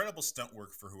 incredible stunt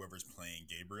work for whoever's playing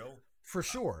Gabriel. For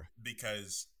sure.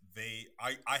 Because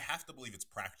I have to believe it's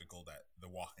practical that the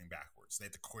walking backwards. They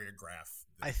have to choreograph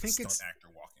the stunt actor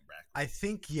walking backwards. I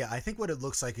think what it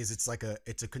looks like is it's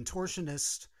a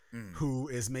contortionist who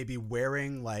is maybe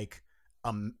wearing like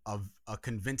a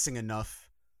convincing enough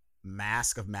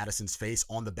mask of Madison's face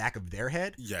on the back of their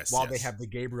head, while they have the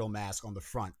Gabriel mask on the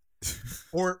front,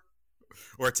 or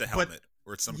it's a helmet,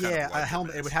 or it's some kind of a helmet.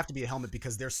 mask. It would have to be a helmet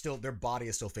because their body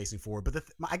is still facing forward. But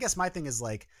I guess my thing is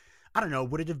like, I don't know,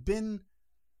 would it have been?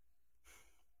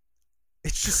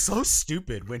 It's just so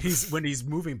stupid when he's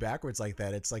moving backwards like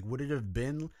that. It's like, would it have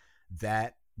been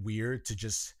that weird to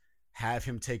just have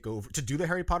him take over, to do the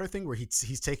Harry Potter thing where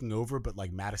he's taking over, but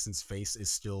like Madison's face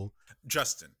is still.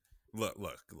 Justin, look.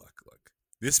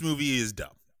 This movie is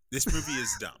dumb.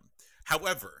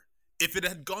 However, if it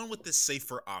had gone with the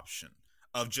safer option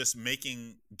of just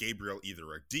making Gabriel either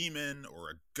a demon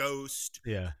or a ghost,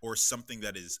 or something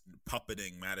that is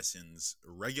puppeting Madison's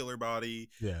regular body,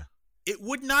 it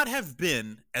would not have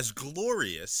been as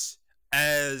glorious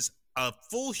as a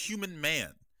full human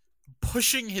man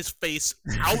pushing his face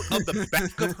out of the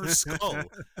back of her skull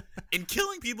and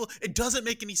killing people. It doesn't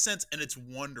make any sense, and it's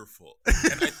wonderful.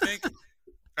 And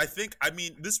I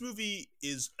mean, this movie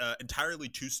is entirely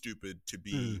too stupid to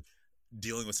be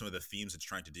dealing with some of the themes it's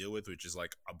trying to deal with, which is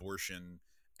like abortion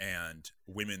and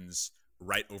women's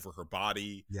right over her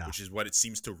body, which is what it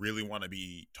seems to really want to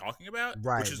be talking about,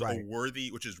 which is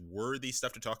worthy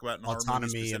stuff to talk about in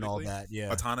autonomy and all that.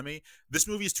 Autonomy. This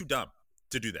movie is too dumb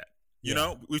to do that. You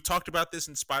know, we've talked about this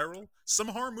in Spiral. Some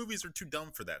horror movies are too dumb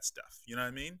for that stuff. You know what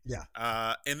I mean? Yeah.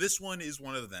 And this one is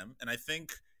one of them. And I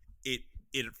think it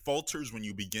falters when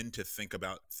you begin to think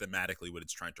about thematically what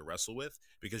it's trying to wrestle with,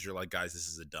 because you're like, guys, this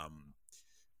is a dumb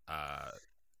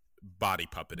body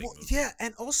puppeting movie. Yeah,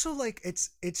 and also like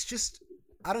it's just,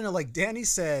 I don't know, like Danny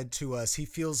said to us, he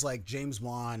feels like James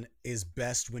Wan is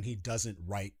best when he doesn't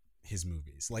write his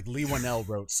movies. Like Lee Whannell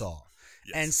wrote Saw.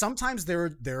 Yes. And sometimes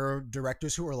there are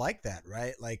directors who are like that,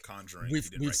 right? Like Conjuring.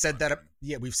 We've said that.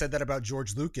 Yeah, we've said that about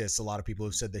George Lucas. A lot of people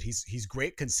have said that he's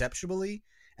great conceptually,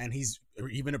 and he's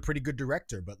even a pretty good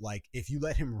director. But like, if you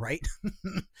let him write,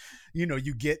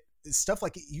 you get stuff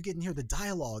like you get in here. The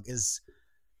dialogue is,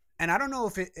 and I don't know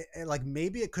if it like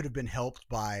maybe it could have been helped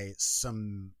by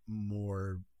some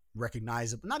more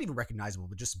recognizable, not even recognizable,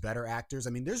 but just better actors. I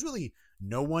mean, there's really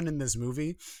no one in this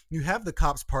movie. You have the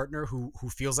cop's partner who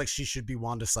feels like she should be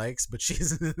Wanda Sykes, but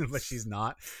she's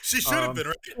not. She should have been,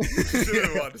 right? She should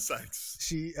have been Wanda Sykes.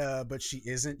 But she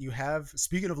isn't. You have,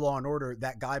 speaking of Law and Order,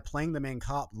 that guy playing the main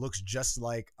cop looks just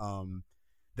like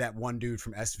that one dude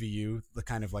from SVU, the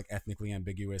kind of like ethnically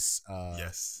ambiguous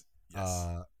Yes.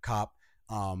 cop.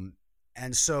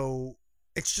 And so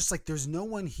it's just like there's no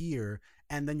one here.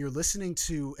 And then you're listening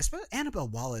to, especially Annabelle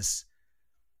Wallace,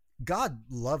 God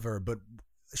love her, but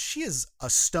she is a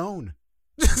stone.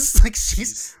 It's like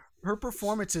her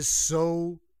performance is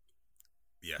so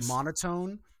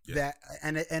monotone that,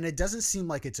 and it doesn't seem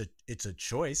like it's a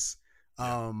choice.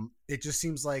 It just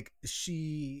seems like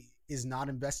she is not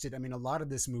invested. I mean, a lot of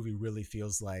this movie really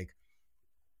feels like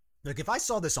if I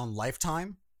saw this on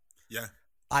Lifetime,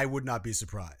 I would not be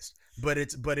surprised. But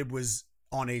it was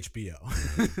on HBO.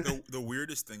 The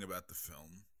weirdest thing about the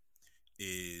film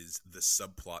is the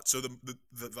subplot. So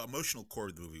the emotional core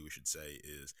of the movie, we should say,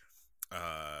 is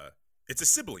it's a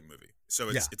sibling movie. So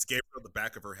it's Gabriel at the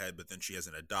back of her head, but then she has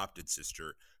an adopted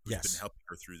sister who's been helping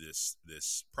her through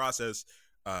this process.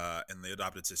 And the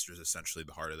adopted sister is essentially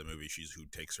the heart of the movie. She's who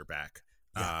takes her back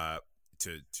to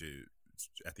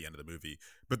at the end of the movie.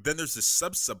 But then there's this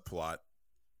subplot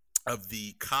of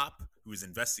the cop who is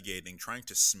investigating, trying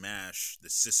to smash the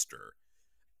sister,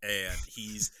 and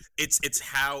it's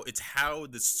how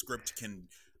the script can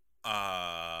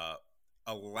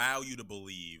allow you to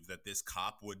believe that this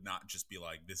cop would not just be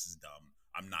like, this is dumb,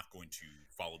 I'm not going to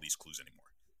follow these clues anymore.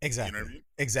 Exactly. You know what I mean?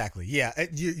 Exactly. Yeah,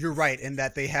 you're right in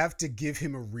that they have to give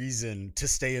him a reason to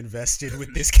stay invested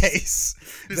with this case.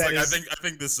 He's like, I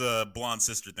think this blonde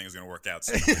sister thing is going to work out.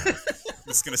 So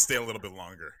it's going to stay a little bit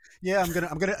longer. Yeah, I'm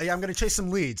gonna chase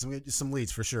some leads. I'm gonna do some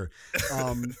leads for sure.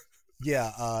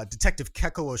 Detective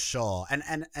Keko Shaw, and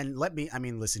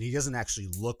listen, he doesn't actually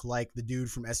look like the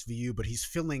dude from SVU, but he's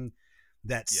filling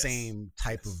that same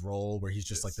type of role where he's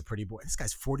just like the pretty boy. This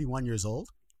guy's 41 years old.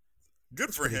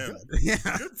 Good for him. Good.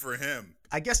 Yeah. Good for him.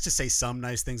 I guess to say some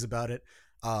nice things about it.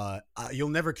 You'll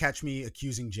never catch me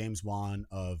accusing James Wan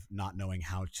of not knowing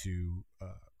how to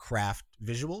craft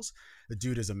visuals. The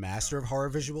dude is a master of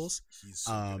horror visuals. He's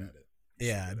so good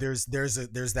at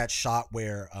it. There's that shot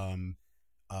where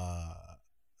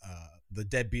the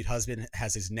deadbeat husband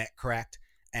has his neck cracked,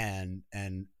 and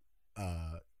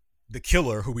the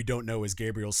killer, who we don't know is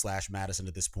Gabriel / Madison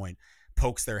at this point,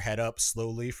 pokes their head up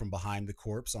slowly from behind the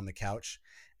corpse on the couch,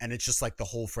 and it's just like the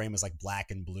whole frame is like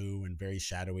black and blue and very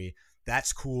shadowy.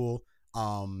 That's cool.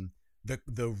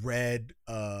 The red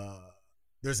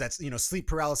there's that sleep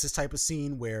paralysis type of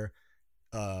scene where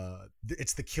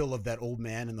it's the kill of that old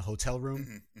man in the hotel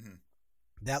room.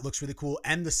 That looks really cool.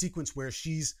 And the sequence where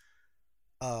she's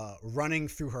running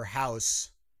through her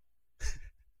house.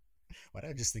 Why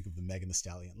did I just think of the Megan Thee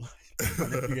Stallion line?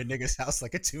 Running through your nigga's house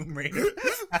like a Tomb Raider.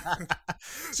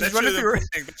 She's running through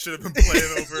that should have been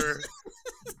playing over.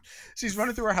 She's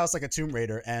running through her house like a Tomb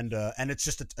Raider, and it's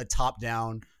just a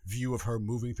top-down view of her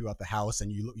moving throughout the house,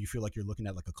 and you feel like you're looking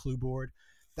at like a clue board.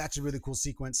 That's a really cool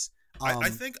sequence. I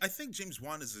think James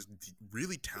Wan is a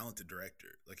really talented director.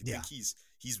 Like I think he's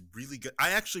really good. I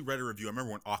actually read a review. I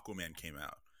remember when Aquaman came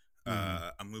out,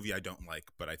 a movie I don't like,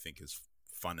 but I think is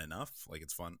fun enough. Like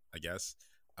it's fun, I guess.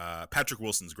 Patrick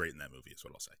Wilson's great in that movie, is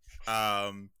what I'll say.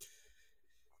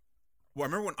 Well, I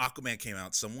remember when Aquaman came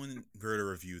out, someone wrote a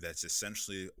review that's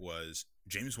essentially was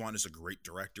James Wan is a great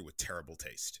director with terrible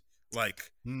taste.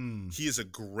 Like he is a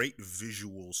great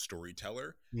visual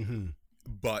storyteller,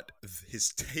 but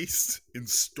his taste in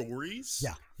stories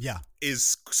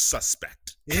is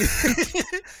suspect.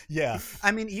 Yeah.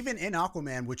 I mean, even in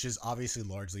Aquaman, which is obviously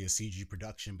largely a CG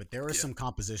production, but there are some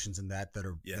compositions in that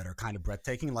are kind of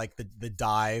breathtaking, like the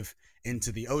dive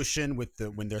into the ocean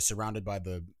when they're surrounded by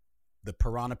the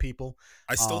piranha people.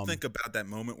 I still think about that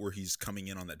moment where he's coming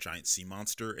in on that giant sea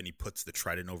monster and he puts the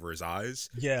trident over his eyes.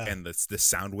 Yeah. And the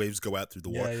sound waves go out through the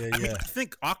water. I mean, I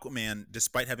think Aquaman,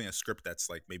 despite having a script that's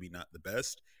like maybe not the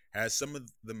best, has some of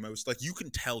the most, like, you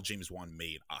can tell James Wan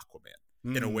made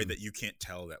Aquaman in a way that you can't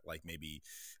tell that, like, maybe,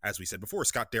 as we said before,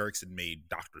 Scott Derrickson made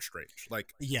Doctor Strange.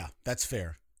 Like, yeah, that's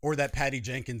fair. Or that Patty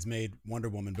Jenkins made Wonder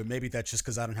Woman, but maybe that's just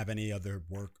because I don't have any other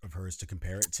work of hers to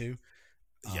compare it to.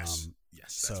 Yes.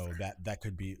 So that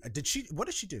could be. What did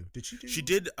she do? She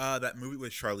did that movie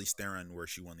with Charlize Theron where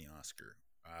she won the Oscar.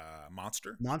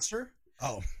 Monster?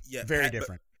 Oh, yeah. Very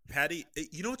different. Patty,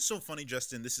 you know what's so funny,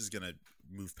 Justin? This is gonna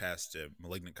move past a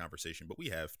Malignant conversation, but we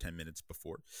have 10 minutes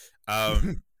before.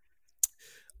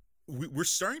 we're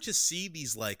starting to see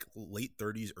these like late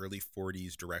 30s, early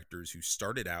 40s directors who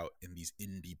started out in these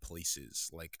indie places,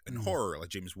 like in horror, like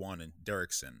James Wan and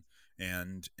Derrickson,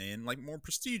 and in like more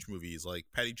prestige movies like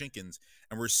Patty Jenkins,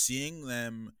 and we're seeing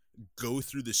them go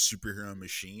through the superhero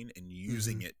machine and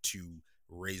using it to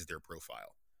raise their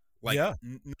profile. Like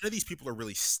none of these people are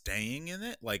really staying in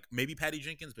it. Like maybe Patty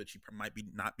Jenkins, but she might be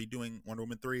not be doing Wonder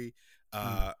Woman 3.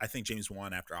 I think James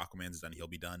Wan, after Aquaman's done, he'll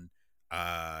be done.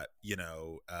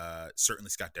 Certainly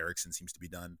Scott Derrickson seems to be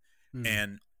done.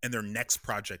 And their next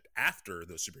project after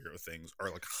those superhero things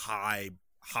are like high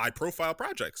profile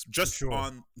projects, just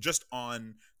on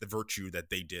the virtue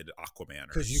that they did Aquaman.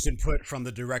 Because you can put from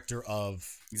the director of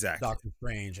Doctor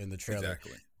Strange in the trailer.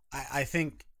 Exactly. I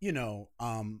think,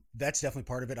 that's definitely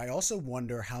part of it. I also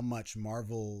wonder how much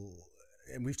Marvel,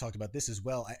 and we've talked about this as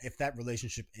well, if that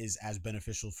relationship is as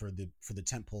beneficial for the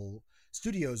tentpole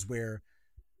studios, where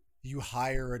you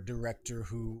hire a director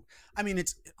who, I mean,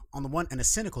 it's on the one, in a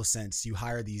cynical sense, you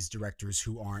hire these directors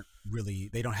who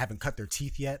haven't cut their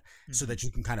teeth yet, so that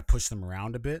you can kind of push them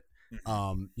around a bit.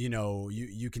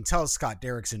 You can tell Scott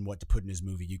Derrickson what to put in his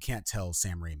movie. You can't tell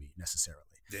Sam Raimi necessarily.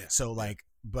 Yeah. So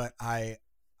but I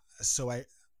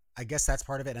guess that's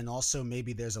part of it. And also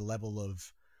maybe there's a level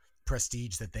of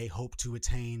prestige that they hope to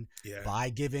attain by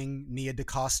giving Nia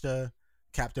DaCosta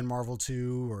Captain Marvel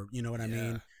 2, or you know what I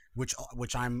mean? Which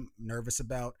I'm nervous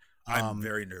about. I'm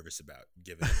very nervous about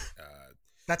giving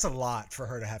that's a lot for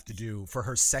her to have to do for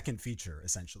her second feature,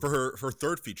 essentially. For her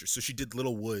third feature. So she did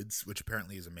Little Woods, which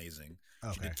apparently is amazing.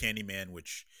 Okay. She did Candyman,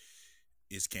 which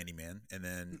is Candyman, and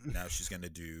then now she's going to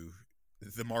do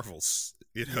the Marvels,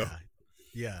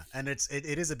 Yeah, and it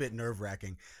is a bit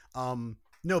nerve-wracking.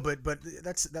 No, but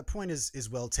that point is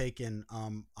well taken.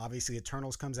 Obviously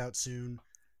Eternals comes out soon.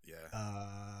 Yeah.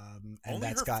 And only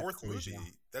that's her got fourth movie.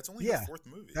 That's only her fourth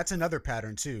movie. That's another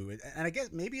pattern too. And I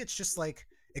guess maybe it's just like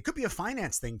it could be a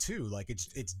finance thing too. Like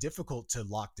it's difficult to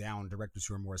lock down directors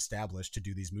who are more established to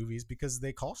do these movies because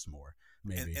they cost more.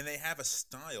 Maybe. And they have a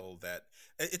style that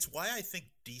it's why I think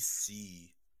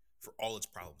DC, for all its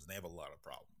problems, and they have a lot of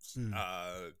problems,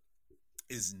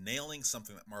 is nailing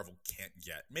something that Marvel can't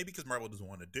get. Maybe because Marvel doesn't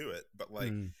want to do it, but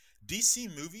like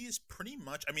DC movies, pretty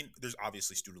much. I mean, there's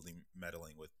obviously studiously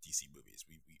meddling with DC movies.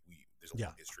 We there's a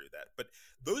long history of that, but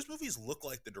those movies look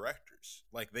like the directors.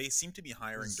 Like they seem to be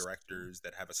hiring directors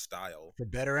that have a style, for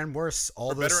better and worse.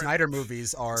 All those Snyder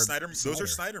movies are Snyder. Those are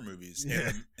Snyder movies,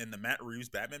 and the Matt Reeves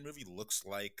Batman movie looks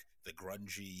like the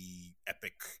grungy,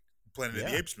 epic Planet of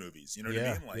the Apes movies. You know what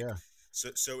I mean? Like,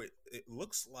 so it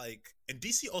looks like, and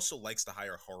DC also likes to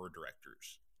hire horror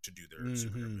directors to do their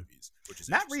superhero movies, which is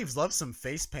Matt Reeves loves some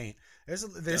face paint. There's a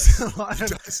lot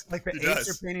of like the apes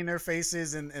are painting their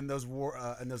faces in those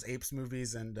in those apes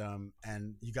movies, and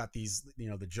you got these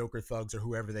the Joker thugs or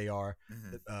whoever they are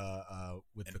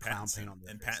with the clown paint on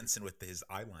their faces. Pattinson with his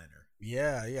eyeliner.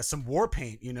 Yeah, some war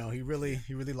paint. He really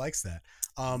likes that.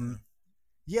 I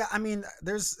mean,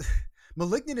 there's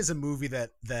Malignant is a movie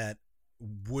that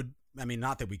would. I mean,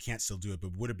 not that we can't still do it,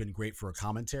 but would have been great for a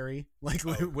commentary. Like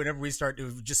whenever we start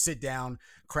to just sit down,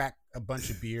 crack a bunch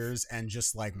of beers, and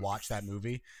just like watch that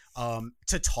movie.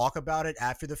 To talk about it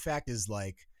after the fact is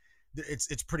like,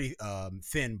 it's pretty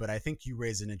thin. But I think you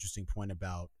raise an interesting point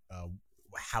about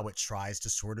how it tries to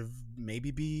sort of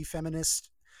maybe be feminist.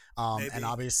 And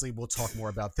obviously we'll talk more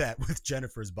about that with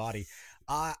Jennifer's Body.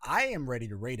 I am ready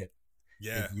to rate it.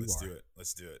 Yeah, let's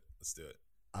do it.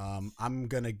 I'm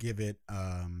gonna give it.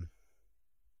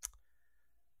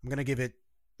 I'm gonna give it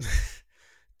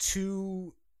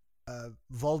 2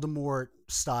 Voldemort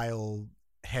style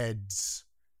heads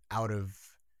out of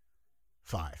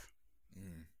 5.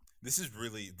 This is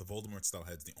really the Voldemort style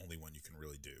head's the only one you can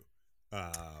really do.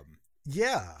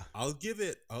 I'll give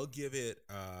it.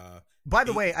 By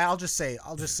the way, I'll just say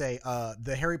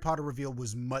the Harry Potter reveal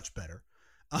was much better.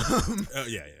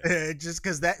 Just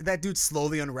because that dude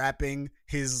slowly unwrapping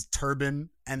his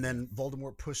turban and then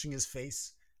Voldemort pushing his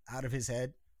face out of his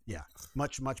head. Yeah,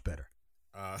 much better.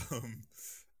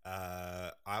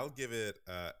 I'll give it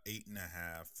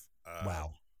 8.5.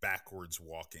 Wow, backwards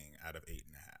walking out of 8.5.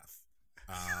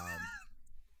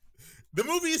 The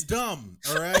movie is dumb,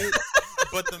 all right,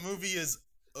 but the movie is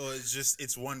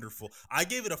it's wonderful. I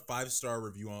gave it a 5-star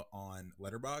review on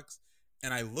Letterboxd.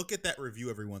 And I look at that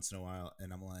review every once in a while,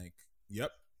 and I'm like,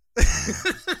 "Yep,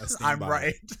 I'm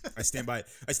right." I stand by it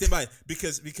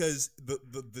because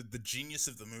the genius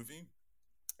of the movie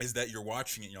is that you're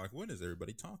watching it, and you're like, "What is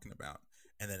everybody talking about?"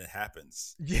 And then it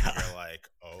happens. Yeah, and you're like,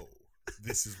 "Oh,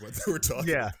 this is what they were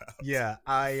talking about." Yeah.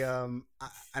 I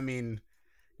mean,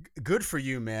 Good for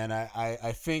you, man.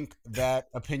 I think that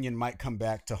opinion might come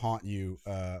back to haunt you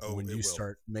when it you will.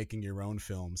 start making your own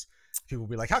films. People will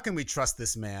be like, "How can we trust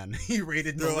this man? He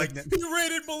rated They're like, Malignant he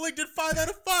rated Malignant 5 out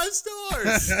of 5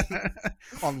 stars.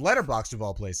 on Letterboxd of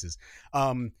all places."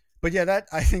 But yeah,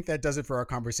 I think that does it for our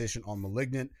conversation on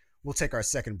Malignant. We'll take our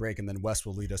second break, and then Wes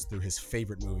will lead us through his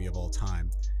favorite movie of all time,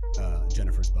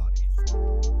 Jennifer's Body.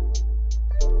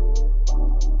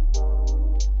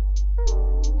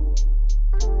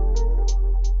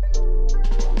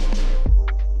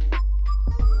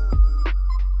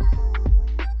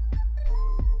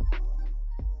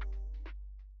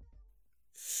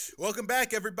 Welcome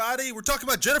back, everybody. We're talking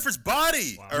about Jennifer's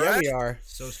Body. Wow. All Yeah, right? we are.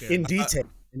 So scary. In detail.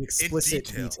 In explicit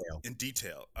detail. In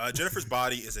detail. Jennifer's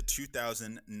Body is a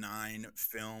 2009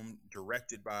 film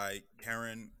directed by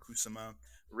Karen Kusama,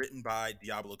 written by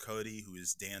Diablo Cody, who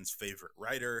is Dan's favorite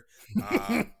writer.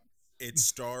 It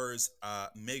stars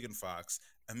Megan Fox,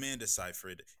 Amanda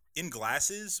Seyfried, in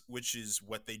glasses, which is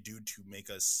what they do to make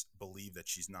us believe that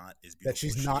she's not as beautiful That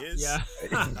she's as not- she is.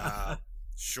 Yeah.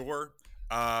 Sure.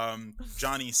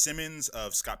 Johnny Simmons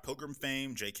of Scott Pilgrim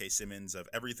fame, J.K. Simmons of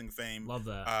Everything fame. Love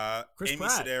that. Chris Amy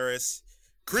Pratt. Sedaris.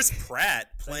 Chris Pratt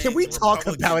playing Can we the talk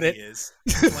Republican about it? he is,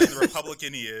 playing the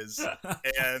Republican he is,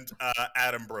 and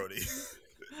Adam Brody.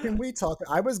 Can we talk?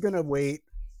 I was gonna wait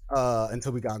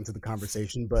until we got into the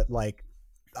conversation, but like,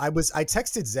 I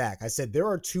texted Zach. I said there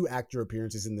are 2 actor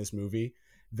appearances in this movie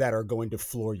that are going to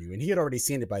floor you, and he had already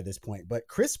seen it by this point. But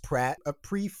Chris Pratt, a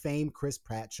pre-fame Chris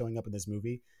Pratt, showing up in this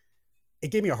movie, it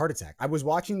gave me a heart attack. I was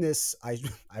watching this. I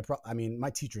mean, my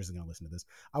teacher isn't gonna listen to this.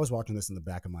 I was watching this in the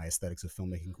back of my aesthetics of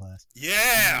filmmaking class.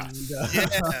 Yeah, And, yeah,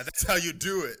 that's how you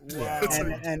do it. Wow. That's how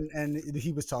you- and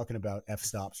he was talking about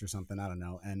f-stops or something. I don't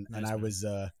know. And Nice,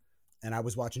 I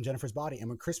was watching Jennifer's Body, and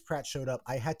when Chris Pratt showed up,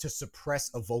 I had to suppress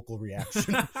a vocal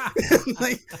reaction,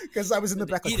 like, because I was in the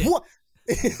back like, Eat it. what?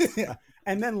 Yeah.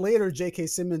 And then later, J.K.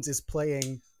 Simmons is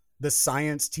playing the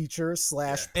science teacher / In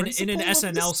an principal of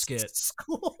SNL this skit.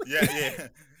 school. yeah.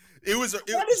 It was.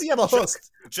 Why does he have a hook?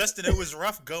 Justin, it was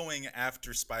rough going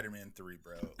after Spider-Man 3,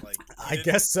 bro. Like, I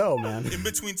guess so, man. in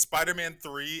between Spider-Man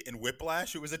 3 and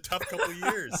Whiplash, it was a tough couple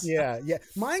years. Yeah.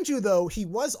 Mind you, though, he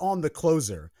was on The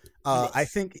Closer. I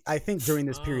think during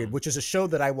this period, Oh. which is a show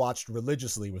that I watched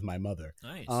religiously with my mother.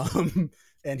 Nice.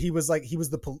 And he was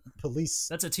the police.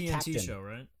 That's a TNT captain. show,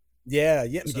 right? Yeah,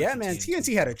 Such yeah, a man. TNT.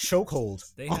 TNT had a chokehold.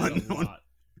 They had a lot.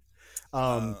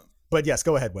 But yes,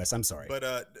 go ahead, Wes. I'm sorry. But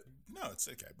no, it's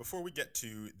okay. Before we get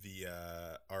to the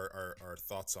our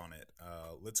thoughts on it,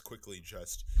 let's quickly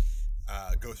just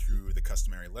go through the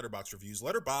customary Letterboxd reviews.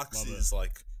 Letterboxd Love it. is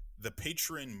like the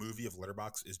patron movie of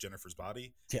Letterboxd is Jennifer's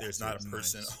Body. Yeah, There's not a it's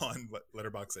person nice. on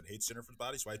Letterboxd that hates Jennifer's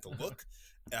Body, so I had to look.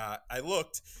 I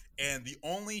looked, and the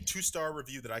only 2-star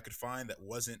review that I could find that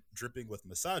wasn't dripping with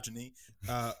misogyny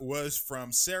was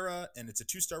from Sarah, and it's a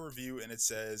 2-star review, and it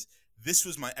says, "This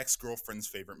was my ex-girlfriend's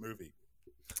favorite movie."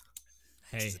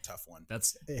 Which Hey, is a tough one.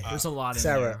 that's there's a lot in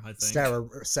Sarah, there. I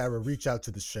think. Sarah, reach out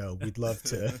to the show. We'd love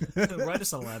to Write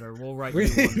us a letter. We'll write you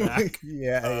one back.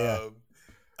 yeah.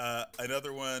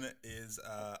 Another one is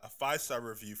a 5-star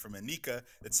review from Anika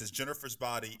that says Jennifer's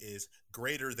Body is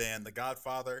greater than The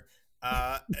Godfather.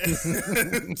 I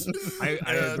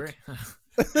and- agree.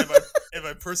 and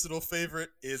my personal favorite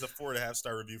is a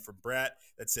 4.5-star review from Brat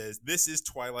that says this is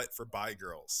Twilight for bi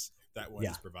girls. That one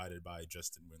Yeah. is provided by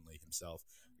Justin Winley himself.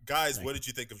 Guys, Thank what did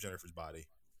you think of Jennifer's Body?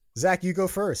 Zach, you go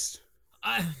first.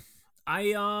 I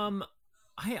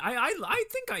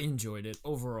think I enjoyed it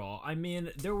overall. I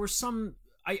mean, there were some.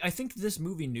 I think this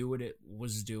movie knew what it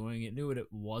was doing. It knew what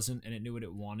it wasn't, and it knew what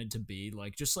it wanted to be.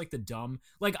 Like, just like the dumb.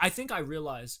 Like, I think I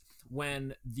realized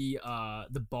when the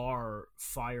bar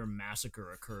fire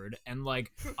massacre occurred, and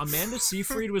like Amanda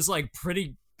Seyfried was like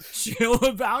pretty chill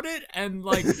about it, and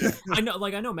like I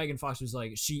know Megan Fox was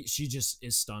like she just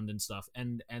is stunned and stuff,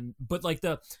 and but like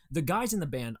the guys in the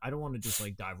band, I don't want to just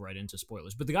like dive right into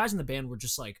spoilers, but the guys in the band were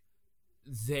just like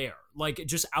there, like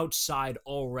just outside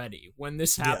already when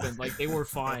this happened. Like they were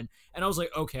fine, and I was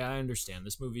like, okay, I understand.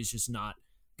 This movie is just not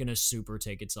gonna super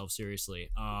take itself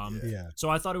seriously. Yeah. So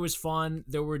I thought it was fun.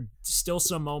 There were still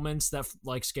some moments that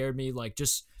like scared me, like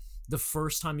just the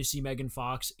first time you see Megan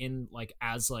Fox in like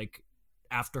as like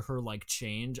after her like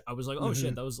change, I was like, oh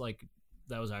shit, that was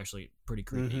actually pretty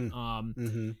creepy.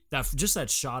 That just that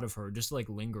shot of her just like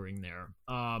lingering there.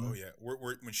 Oh yeah,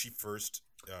 when she first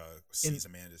sees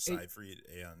Amanda Seyfried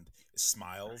and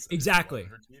smiles. And Exactly. there's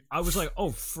blood in her teeth. I was like, oh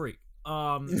freak.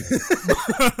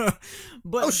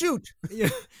 But Oh shoot. yeah,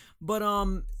 but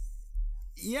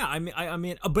yeah, I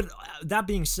mean, but that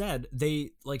being said,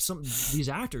 they like these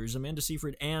actors, Amanda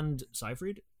Seyfried and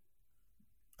Seyfried.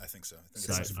 I think so. I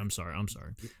think it's I'm sorry.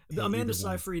 Hey, Amanda either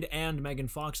one. Seyfried and Megan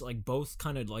Fox like both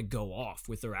kind of like go off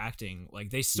with their acting.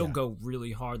 Like they still go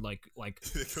really hard. Like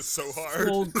it goes so hard.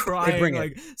 full crying, bring it.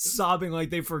 like sobbing, like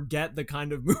they forget the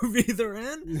kind of movie they're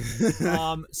in.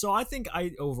 So I think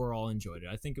I overall enjoyed it.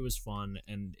 I think it was fun,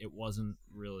 and it wasn't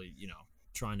really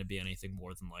trying to be anything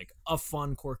more than like a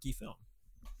fun, quirky film.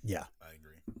 Yeah. I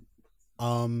agree.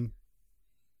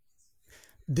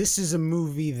 This is a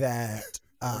movie that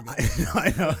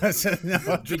I know.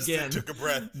 No, Begin. Took a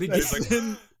breath. Begin. He's like,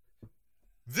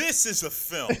 this is a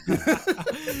film.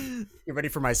 get ready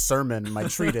for my sermon, my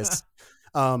treatise.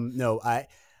 No, I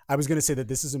was going to say that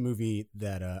this is a movie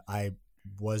that I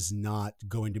was not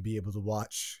going to be able to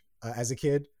watch as a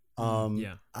kid.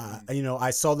 I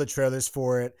saw the trailers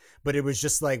for it, but it was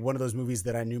just like one of those movies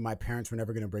that I knew my parents were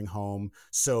never going to bring home.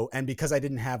 So, and because I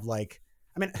didn't have I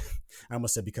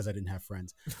almost said because I didn't have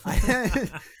friends. I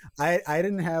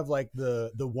didn't have like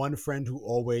the one friend who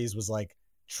always was like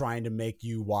trying to make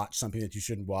you watch something that you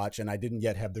shouldn't watch, and I didn't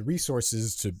yet have the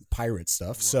resources to pirate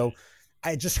stuff. Right. So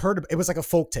I just heard it was like a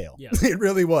folktale. Yeah. It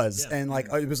really was, and like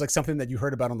it was like something that you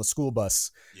heard about on the school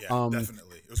bus. Yeah,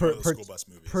 definitely. It was one of those school bus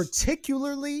movies.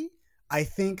 Particularly, I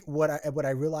think what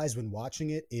I realized when watching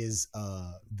it is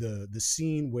the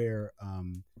scene where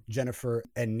Jennifer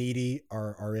and Needy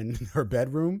are in her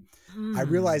bedroom. I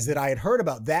realized that I had heard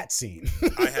about that scene.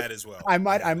 I had as well. I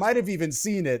might have even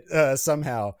seen it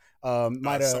somehow.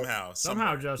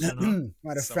 Somehow, Justin.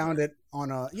 Might have found it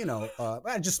on a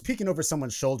just peeking over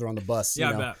someone's shoulder on the bus. Yeah,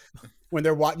 I bet. When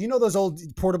they're watching, those old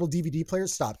portable DVD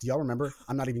players. Stop. Do y'all remember?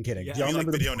 I'm not even kidding. Yeah. Do y'all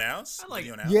remember Video Nows?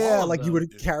 Video Now? Yeah, like you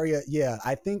would carry a. Yeah,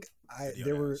 I think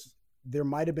Video there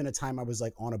might have been a time I was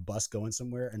like on a bus going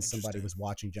somewhere and somebody was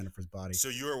watching Jennifer's body. So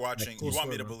you were watching. Cool you want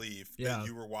me to story, believe yeah. that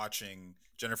you were watching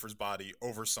Jennifer's body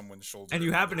over someone's shoulder, and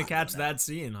you happen to catch that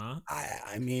scene, huh?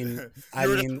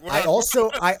 I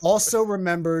also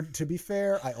remembered. To be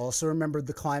fair, I also remembered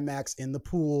the climax in the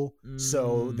pool.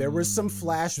 So there was some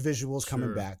flash visuals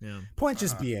coming back. Yeah. Point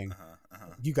just being,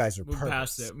 you guys are Move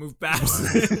past it.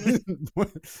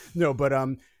 No, but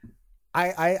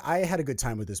I had a good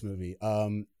time with this movie.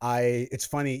 It's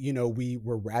funny, we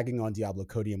were ragging on Diablo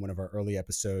Cody in one of our early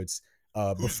episodes.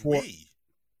 Before,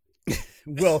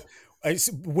 well,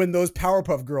 when those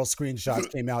Powerpuff Girls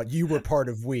screenshots came out, you were part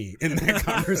of we in that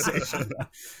conversation.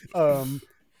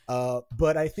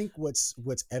 But I think what's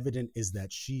evident is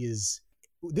that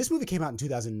this movie came out in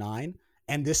 2009.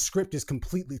 And this script is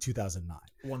completely 2009.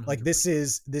 100%. Like this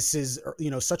is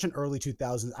such an early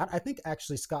 2000s. I think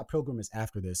actually Scott Pilgrim is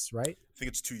after this, right? I think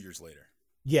it's 2 years later.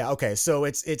 Yeah. Okay. So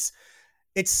it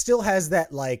still has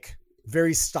that like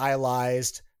very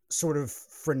stylized, sort of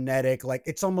frenetic. Like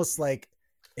it's almost like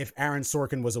if Aaron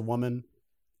Sorkin was a woman.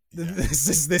 Yeah.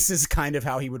 This is kind of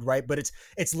how he would write, but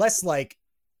it's less like,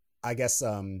 I guess,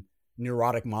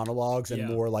 neurotic monologues and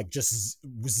more like just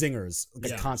zingers,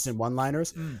 like constant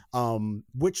one-liners.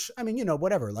 Which I mean,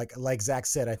 whatever. Like Zach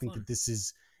said, I think that this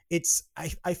is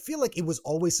I feel like it was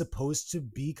always supposed to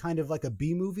be kind of like a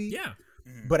B movie. Yeah.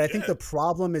 But I think the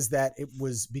problem is that it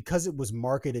was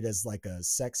marketed as like a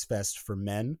sex fest for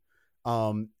men,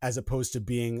 as opposed to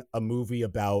being a movie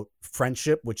about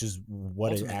friendship, which is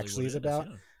what it actually is about.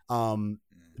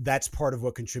 That's part of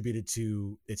what contributed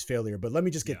to its failure. But let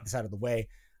me just get this out of the way.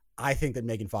 I think that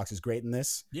Megan Fox is great in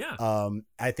this. Yeah.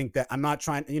 I think that I'm not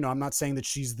saying that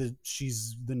she's the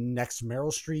next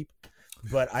Meryl Streep,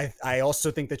 but I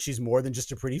also think that she's more than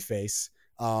just a pretty face.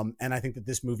 And I think that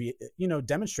this movie,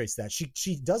 demonstrates that she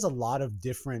has a lot of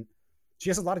different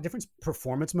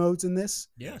performance modes in this.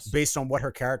 Yes. Based on what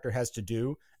her character has to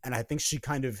do. And I think she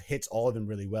kind of hits all of them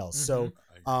really well. So,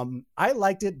 I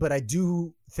liked it, but I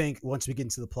do think once we get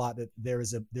into the plot that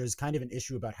there's kind of an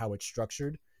issue about how it's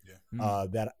structured.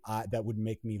 That would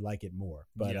make me like it more.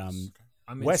 But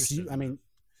Wes,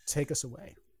 take us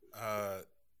away.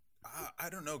 I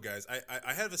don't know, guys.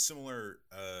 I have a similar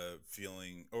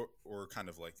feeling or kind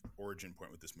of like origin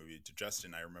point with this movie to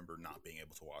Justin. I remember not being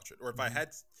able to watch it, or if I had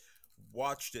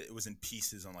watched it, it was in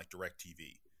pieces on like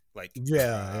DirecTV. Like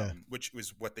which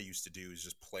was what they used to do, is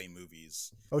just play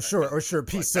movies. Sure.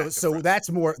 Piece. So that's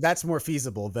more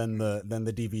feasible than the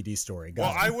DVD story.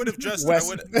 Well, I would have just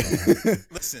listen.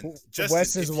 Justin,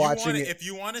 Wes is watching it. If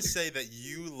you want to say that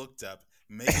you looked up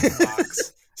Megan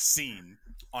Fox scene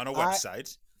on a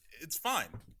website, it's fine.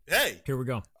 Hey, here we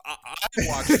go. I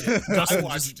watched it. Justin, I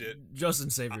watched it. Justin,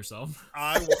 save yourself.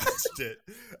 I watched it.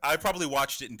 I probably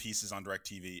watched it in pieces on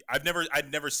DirecTV. I'd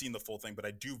never seen the full thing, but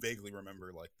I do vaguely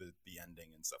remember like the ending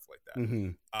and stuff like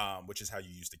that. Which is how you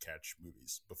used to catch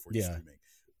movies before you streaming.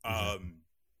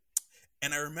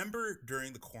 And I remember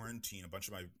during the quarantine, a bunch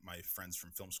of my friends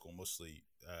from film school, mostly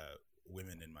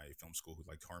women in my film school who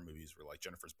liked horror movies, were like,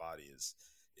 Jennifer's Body is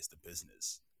the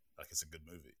business. Like, it's a good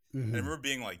movie. And I remember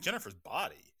being like, Jennifer's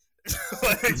Body?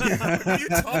 Like, what are you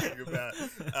talking about?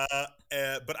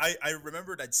 But I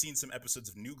remembered I'd seen some episodes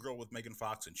of New Girl with Megan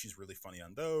Fox, and she's really funny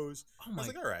on those. Oh I was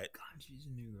like, all right. God, she's a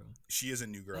new girl. She is a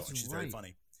new girl, That's and she's right. very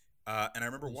funny. And I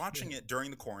remember watching it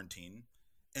during the quarantine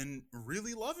and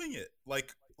really loving it.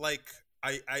 Like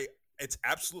I it's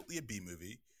absolutely a B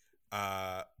movie,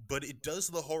 but it does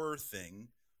the horror thing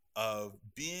of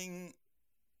being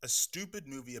a stupid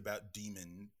movie about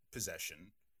demon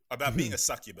possession, about being a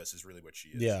succubus is really what she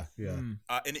is. Yeah.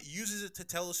 And it uses it to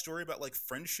tell a story about like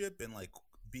friendship and like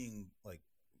being like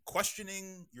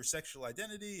questioning your sexual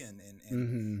identity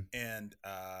and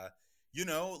you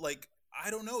know, like, I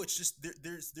don't know. It's just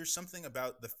there's something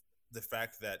about the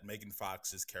fact that Megan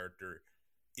Fox's character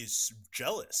is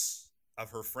jealous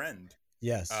of her friend.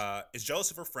 Yes. Is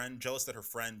jealous of her friend, jealous that her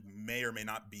friend may or may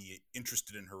not be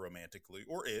interested in her romantically,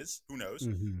 or is, who knows?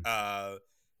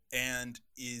 And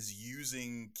is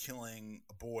using killing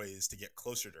boys to get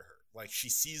closer to her. Like, she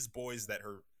sees boys that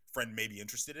her friend may be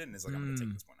interested in and is like, I'm going to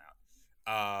take this one out.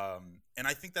 And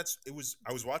I think I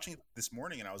was watching it this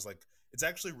morning and I was like, it's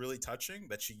actually really touching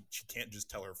that she can't just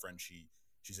tell her friend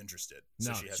she's interested.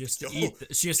 So No, she has just to to kill.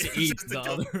 eat. She has to eat the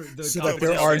other. So that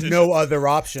there are no other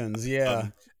options. Yeah.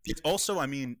 It's also, I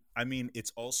mean,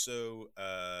 it's also,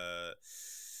 I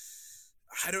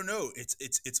don't know.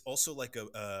 It's also like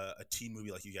a teen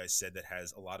movie, like you guys said, that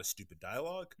has a lot of stupid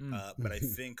dialogue. But I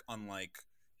think unlike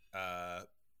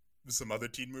some other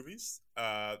teen movies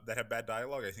that have bad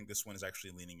dialogue, I think this one is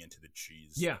actually leaning into the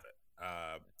cheese. Yeah. Of it.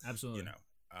 Absolutely. You know.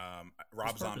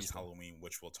 Rob Zombie's Halloween,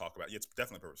 which we'll talk about. Yeah, it's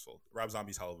definitely purposeful. Rob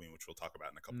Zombie's Halloween, which we'll talk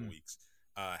about in a couple weeks,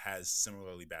 has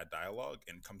similarly bad dialogue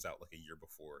and comes out like a year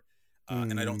before.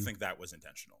 And I don't think that was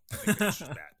intentional. I think it's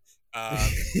just bad.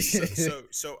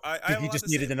 So I he just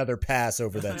needed another pass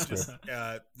over that script.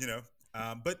 You know,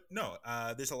 but no,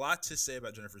 there's a lot to say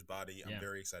about Jennifer's Body. I'm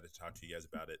very excited to talk to you guys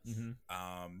about it.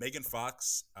 Megan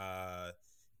Fox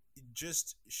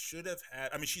just should have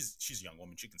had. I mean, she's a young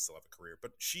woman. She can still have a career,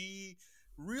 but she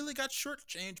really got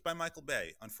shortchanged by Michael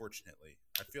Bay, unfortunately.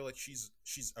 I feel like she's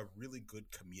a really good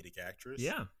comedic actress.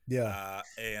 Yeah.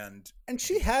 And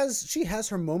she has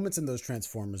her moments in those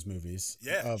Transformers movies.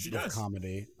 Yeah, of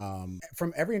comedy.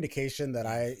 From every indication that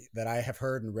I have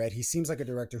heard and read, he seems like a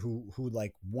director who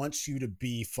like wants you to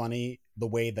be funny the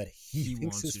way that he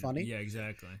thinks is funny. Yeah,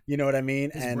 exactly. You know what I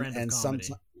mean? His brand of comedy.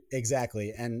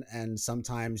 Exactly. And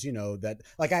sometimes, you know, that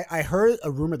like I heard a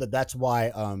rumor that's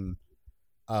why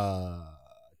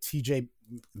TJ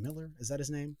Miller, is that his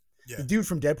name? Yeah. The dude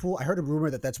from Deadpool. I heard a rumor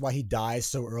that's why he dies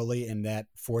so early in that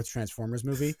fourth Transformers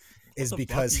movie is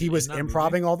because he was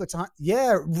improvising all the time.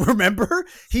 Yeah, remember?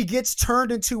 He gets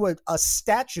turned into a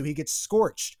statue. He gets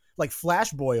scorched, like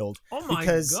flash boiled. Oh my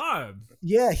god.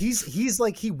 Yeah, he's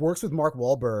like, he works with Mark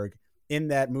Wahlberg in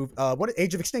that movie. What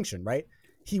Age of Extinction, right?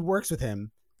 He works with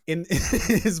him in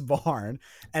his barn,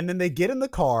 and then they get in the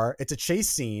car. It's a chase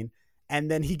scene. And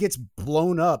then he gets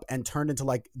blown up and turned into,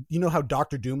 like, you know how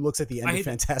Dr. Doom looks at the end of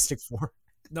Fantastic Four?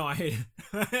 No, I hate it.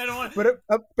 I don't want.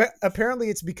 But apparently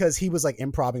it's because he was like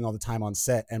improvising all the time on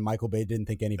set, and Michael Bay didn't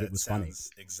think any of it was funny.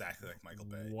 Exactly like Michael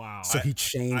Bay. Wow. So he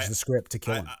changed the script to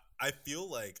kill him. I feel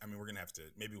like, I mean, we're gonna have to,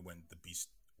 maybe when the Beast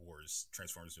Wars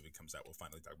Transformers movie comes out, we'll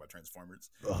finally talk about Transformers.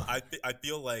 I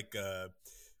feel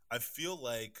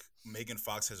like Megan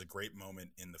Fox has a great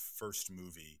moment in the first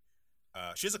movie.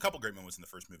 She has a couple great moments in the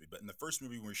first movie, but in the first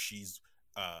movie where she's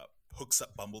hooks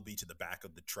up Bumblebee to the back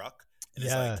of the truck and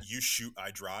it's like, you shoot,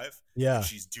 I drive. Yeah.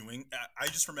 She's doing, I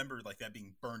just remember like that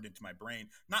being burned into my brain,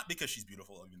 not because she's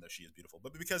beautiful, even though she is beautiful,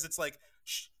 but because it's like,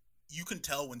 you can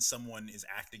tell when someone is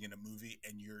acting in a movie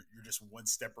and you're just one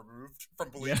step removed from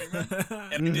believing them.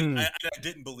 And I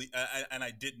didn't believe, and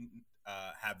I didn't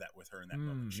have that with her in that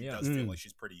moment. She does feel like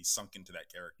she's pretty sunk into that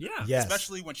character. Yeah. Yes.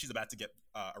 Especially when she's about to get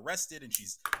arrested and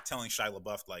she's telling Shia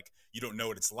LaBeouf, like, you don't know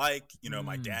what it's like. You know,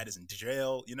 my dad is in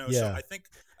jail, you know? Yeah. So I think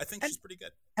she's pretty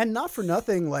good. And not for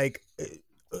nothing, like,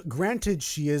 granted,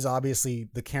 she is obviously,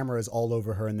 the camera is all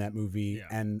over her in that movie,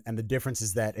 and the difference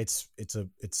is that it's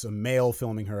a male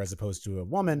filming her as opposed to a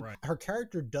woman. Right. Her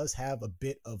character does have a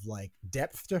bit of like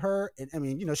depth to her. I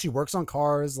mean, you know, she works on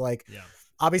cars, like,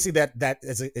 obviously that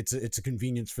is it's a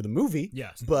convenience for the movie.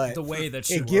 Yes, but the way that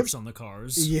she works on the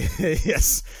cars. Yeah,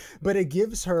 yes, but it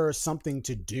gives her something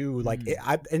to do. Like,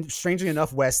 and strangely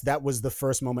enough, Wes, that was the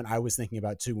first moment I was thinking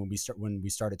about too when we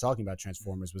started talking about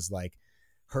Transformers. Was like,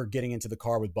 her getting into the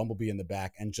car with Bumblebee in the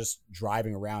back and just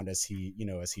driving around as he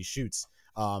shoots.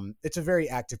 It's a very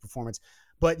active performance.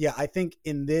 But yeah, I think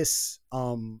in this,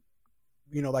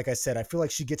 like I said, I feel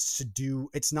like she gets to do,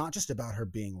 it's not just about her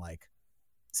being like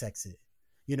sexy.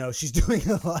 She's doing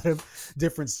a lot of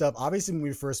different stuff. Obviously, when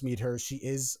we first meet her, she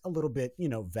is a little bit,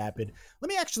 vapid.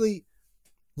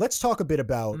 Let's talk a bit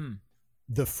about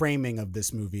the framing of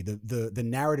this movie, the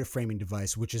narrative framing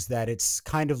device, which is that it's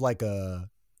kind of like a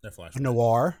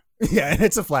noir. Yeah,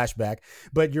 it's a flashback,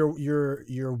 but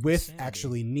you're with Sandy.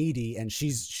 actually Needy, and she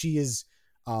is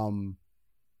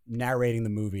narrating the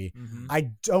movie.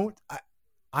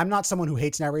 I'm not someone who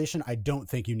hates narration. I don't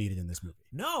think you need it in this movie.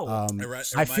 No,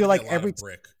 I feel like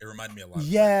it reminded me a lot.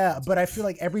 Yeah, but I feel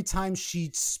like every time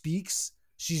she speaks,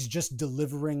 she's just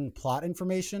delivering plot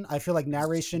information. I feel like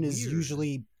narration is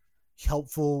usually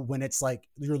helpful when it's like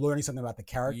you're learning something about the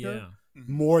character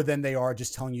more than they are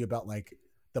just telling you about like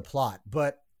the plot.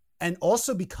 And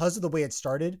also because of the way it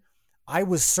started, I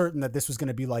was certain that this was going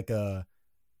to be like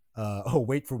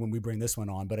wait for when we bring this one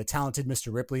on, but a Talented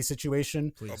Mr. Ripley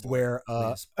situation where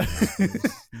please.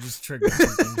 You just triggered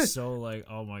something so like,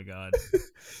 oh my god,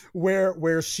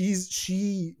 where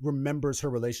she remembers her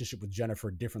relationship with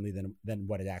Jennifer differently than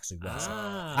what it actually was.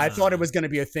 I thought it was going to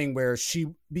be a thing where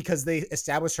because they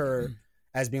established her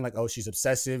as being like, oh, she's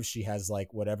obsessive, she has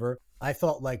like whatever. I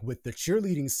thought like with the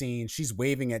cheerleading scene, she's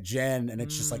waving at Jen and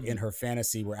it's just like in her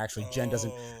fantasy where actually Jen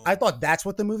doesn't. I thought that's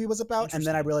what the movie was about, and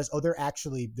then I realized, oh, they're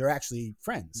actually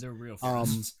friends. They're real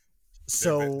friends.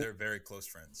 So they're very close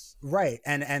friends, right?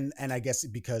 And I guess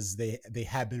because they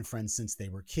have been friends since they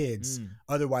were kids.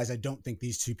 Otherwise, I don't think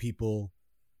these two people,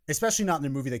 especially not in the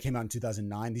movie that came out in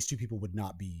 2009, these two people would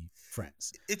not be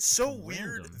friends. It's so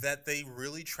weird that they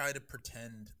really try to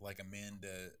pretend like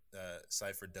Amanda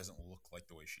Seyfried doesn't look like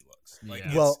the way she looks. Like,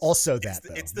 well, also that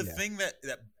it's the thing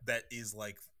that is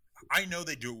like, I know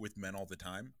they do it with men all the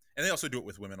time, and they also do it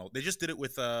with women. They just did it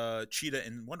with Cheetah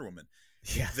in Wonder Woman.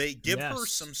 Yeah, they give her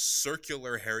some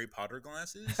circular Harry Potter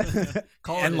glasses,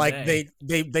 and like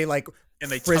they like. And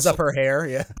they frizz up her hair,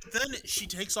 yeah. Then she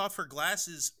takes off her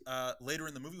glasses later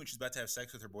in the movie when she's about to have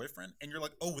sex with her boyfriend, and you're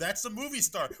like, "Oh, that's a movie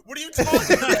star." What are you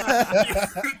talking about?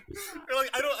 You're like,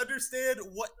 I don't understand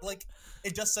what. Like,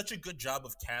 it does such a good job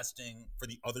of casting for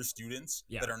the other students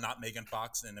that are not Megan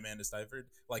Fox and Amanda Seyfried,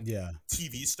 like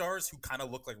TV stars who kind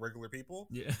of look like regular people.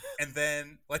 Yeah, and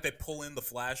then like they pull in the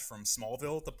Flash from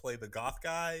Smallville to play the goth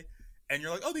guy. And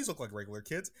you're like, oh, these look like regular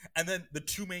kids. And then the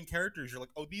two main characters, you're like,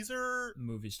 oh, these are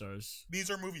movie stars.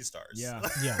 These are movie stars. Yeah,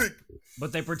 yeah.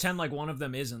 But they pretend like one of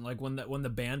them isn't. Like when the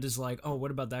band is like, oh, what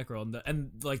about that girl?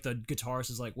 And like the guitarist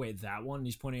is like, wait, that one? And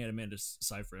he's pointing at Amanda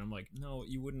Seyfried. I'm like, no,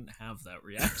 you wouldn't have that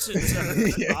reaction to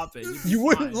her topic. You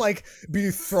wouldn't like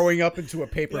be throwing up into a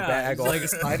paper bag on the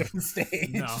side of the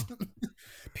stage. No.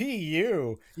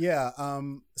 P.U. Yeah.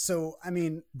 So I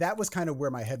mean, that was kind of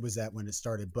where my head was at when it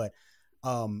started, but.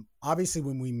 Obviously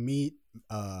when we meet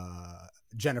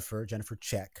Jennifer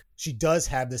Check, she does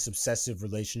have this obsessive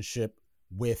relationship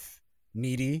with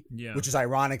Needy, which is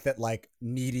ironic that like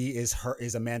Needy is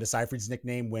Amanda Seyfried's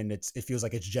nickname when it feels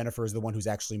like it's Jennifer is the one who's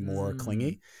actually more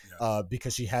clingy,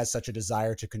 because she has such a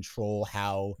desire to control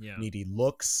how Needy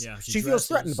looks. She feels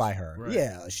threatened by her. Right.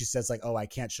 Yeah, she says like, oh, I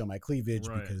can't show my cleavage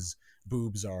because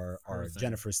boobs are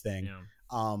Jennifer's thing.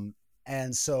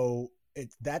 And so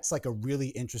that's like a really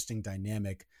interesting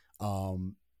dynamic.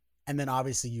 And then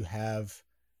obviously you have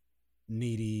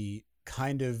Needy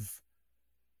kind of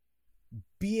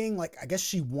being like, I guess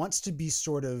she wants to be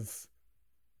sort of,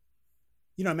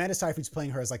 Amanda Seyfried's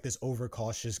playing her as like this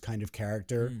overcautious kind of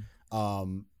character.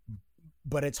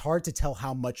 But it's hard to tell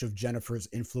how much of Jennifer's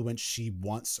influence she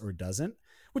wants or doesn't,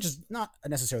 which is not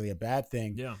necessarily a bad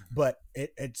thing. Yeah. But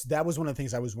that was one of the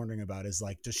things I was wondering about is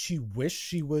like, does she wish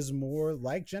she was more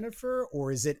like Jennifer,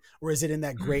 or is it in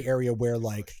that gray area where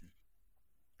like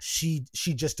she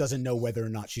just doesn't know whether or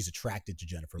not she's attracted to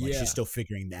Jennifer? Like she's still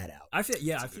figuring that out. I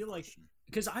feel like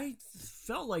because I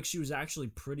felt like she was actually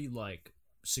pretty like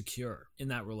secure in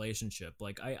that relationship.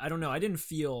 Like I don't know. I didn't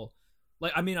feel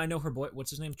like, I mean, I know her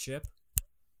what's his name? Chip.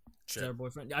 Their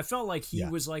boyfriend. I felt like he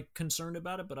was like concerned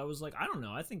about it, but I was like, I don't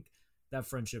know. I think that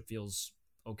friendship feels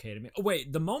okay to me. Oh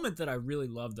wait, the moment that I really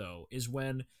love though is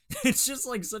when it's just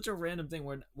like such a random thing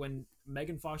when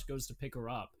Megan Fox goes to pick her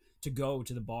up to go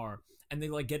to the bar, and they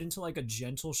like get into like a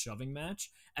gentle shoving match,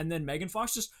 and then Megan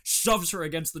Fox just shoves her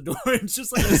against the door. It's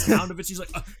just like the sound of it. She's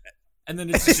like, and then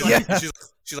it's just like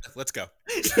she's like, let's go.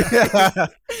 It's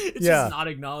just not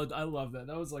acknowledged. I love that.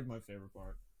 That was like my favorite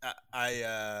part.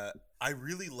 I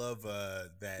really love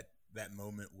that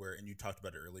moment where, and you talked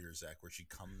about it earlier, Zach, where she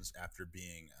comes after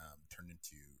being turned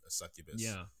into a succubus.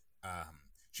 Yeah.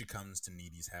 she comes to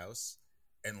Needy's house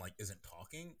and like isn't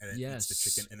talking, and then eats the Yes.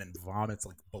 chicken, and then vomits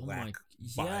like Oh black my-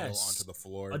 bile yes. onto the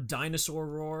floor. A dinosaur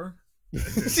roar.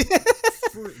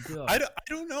 I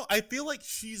don't know. I feel like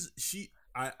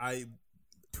I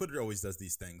Twitter always does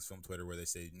these things, film Twitter, where they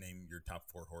say name your top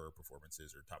 4 horror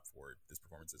performances or top 4 this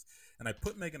performances, and I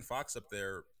put Megan Fox up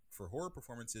there for horror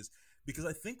performances because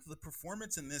I think the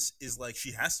performance in this is like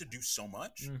she has to do so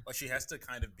much. Like she has to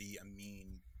kind of be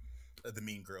the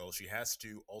mean girl. She has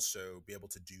to also be able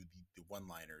to do the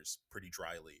one-liners pretty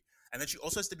dryly, and then she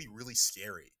also has to be really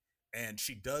scary. And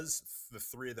she does the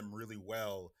 3 of them really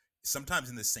well. Sometimes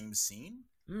in the same scene,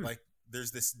 like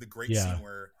there's the great scene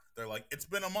where they're like, it's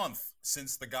been a month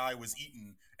since the guy was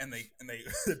eaten, and they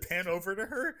pan over to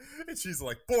her, and she's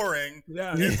like, boring.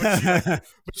 Yeah.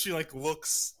 But she like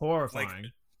looks Horrifying. Like,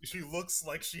 she looks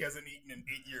like she hasn't eaten in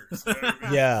 8 years. You know what I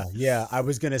mean? Yeah. I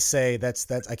was gonna say that's.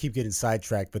 I keep getting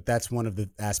sidetracked, but that's one of the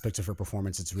aspects of her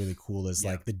performance that's really cool. Is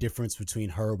like the difference between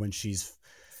her when she's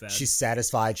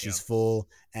satisfied, she's full,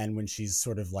 and when she's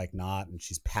sort of like not, and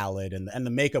she's pallid, and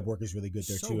the makeup work is really good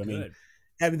there too. I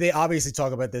mean, they obviously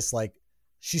talk about this, like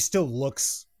she still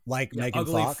looks like Megan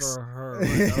ugly Fox for her.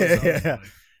 Right?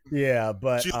 Yeah,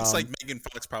 but she looks like Megan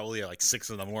Fox probably at like 6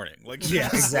 in the morning. Like yeah,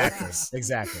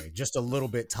 exactly. Just a little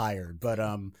bit tired, but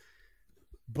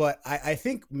I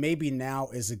think maybe now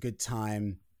is a good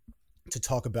time to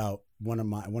talk about one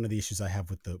of the issues I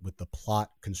have with the plot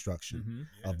construction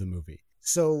of the movie.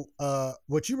 So,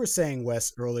 what you were saying,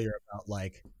 Wes, earlier about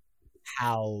like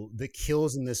how the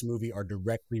kills in this movie are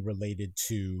directly related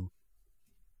to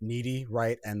Needy,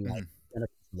 right? And like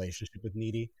Jennifer's relationship with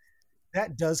Needy.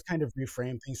 That does kind of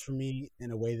reframe things for me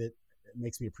in a way that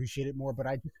makes me appreciate it more. But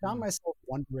I just found myself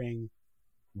wondering,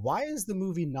 why is the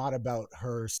movie not about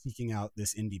her seeking out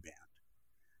this indie band?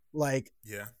 Like,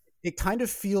 it kind of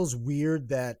feels weird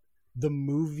that the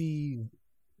movie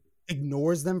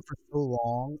ignores them for so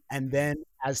long and then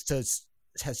has to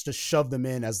shove them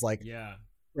in as like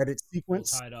credit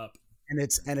sequence tied up, and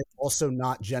it's also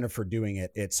not Jennifer doing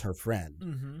it, it's her friend.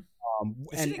 And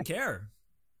she didn't care.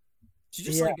 She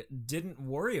just like didn't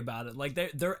worry about it. Like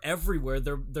they're everywhere.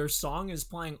 Their song is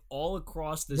playing all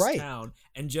across this town,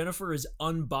 and Jennifer is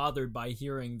unbothered by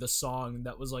hearing the song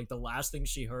that was like the last thing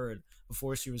she heard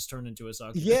before she was turned into a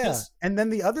succubus. Yeah, and then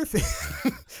the other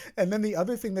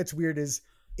thing, that's weird is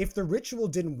if the ritual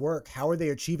didn't work, how are they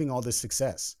achieving all this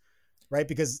success? Right,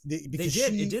 because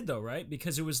it did though, right?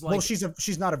 Because it was like, well,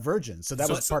 she's not a virgin, so that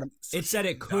was part of. It said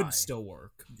it could still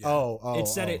work. It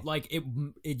said it like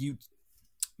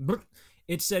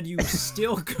it said you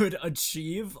still could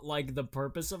achieve like the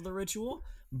purpose of the ritual,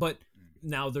 but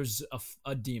now there's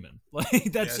a demon.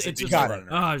 Like that's it's just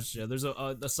oh shit. There's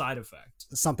a side effect,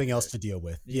 something else to deal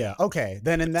with. Yeah. Okay.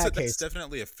 Then in that case, that's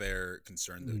definitely a fair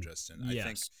concern, though, Justin.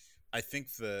 I think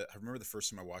I remember the first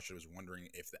time I watched it, I was wondering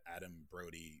if the Adam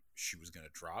Brody shoe was going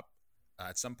to drop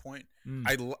at some point.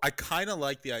 I kind of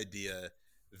like the idea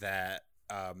that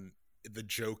the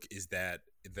joke is that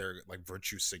they're like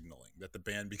virtue signaling, that the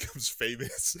band becomes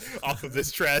famous off of this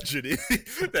tragedy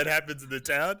that happens in the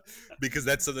town, because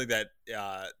that's something that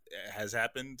has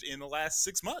happened in the last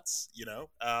 6 months, you know?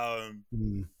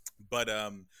 But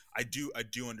I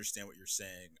do understand what you're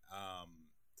saying.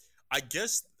 I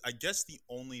guess the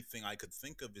only thing I could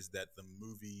think of is that the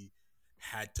movie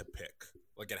had to pick.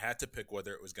 Like, it had to pick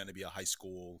whether it was going to be a high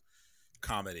school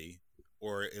comedy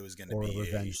or it was going to be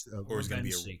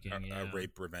a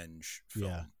rape revenge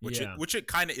film, which it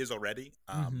kind of is already.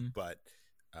 But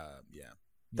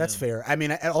that's fair. I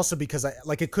mean, also because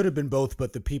it could have been both,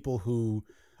 but the people who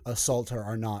assault her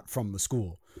are not from the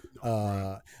school.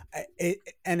 In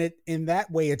that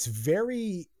way, it's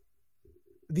very.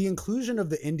 The inclusion of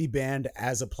the indie band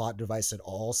as a plot device at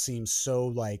all seems so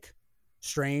like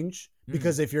strange,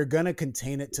 because if you're gonna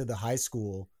contain it to the high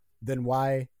school, then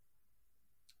why?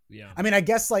 Yeah. I mean, I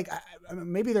guess like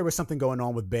maybe there was something going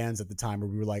on with bands at the time where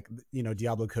we were like, you know,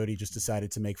 Diablo Cody just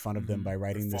decided to make fun of them by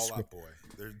writing this script.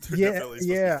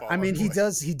 They're I mean, he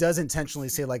does intentionally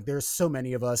say like, there's so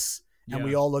many of us and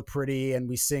we all look pretty and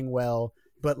we sing well,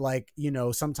 but like, you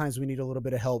know, sometimes we need a little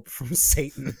bit of help from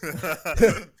Satan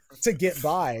to get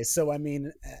by. So I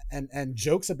mean, and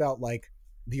jokes about like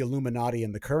the Illuminati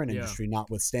and the current industry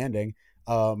notwithstanding,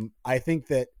 I think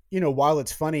that, you know, while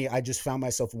it's funny, I just found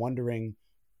myself wondering,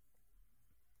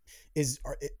 is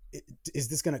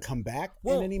this going to come back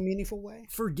in any meaningful way?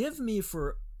 Forgive me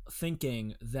for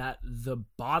thinking that the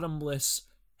bottomless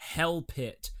hell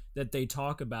pit that they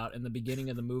talk about in the beginning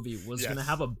of the movie was Yes. going to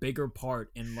have a bigger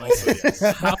part in like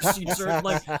how she turned.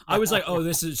 Like I was like, oh,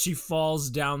 she falls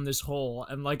down this hole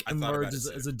and like I thought about emerges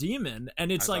it too. as a demon,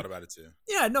 and it's I like, thought about it too.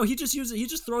 yeah, no, he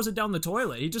just throws it down the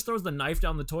toilet. He just throws the knife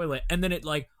down the toilet, and then it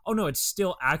like, oh no, it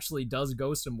still actually does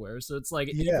go somewhere. So it's like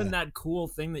Yeah. even that cool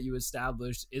thing that you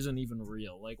established isn't even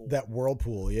real. Like That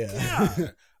whirlpool, yeah.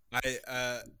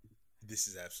 This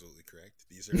is absolutely correct.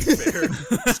 These are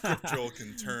fair scriptural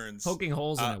concerns. poking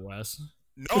holes in it, Wes.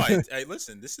 No, I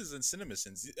listen. This is in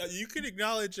CinemaSins. You can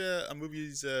acknowledge a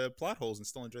movie's plot holes and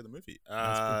still enjoy the movie.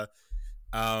 I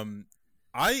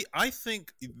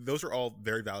think those are all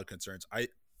very valid concerns.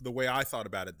 The way I thought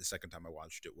about it the second time I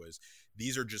watched it was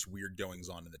these are just weird goings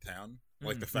on in the town.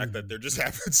 Like the fact that there just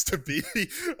happens to be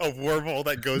a wormhole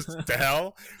that goes to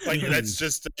hell. Like that's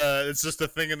just it's just a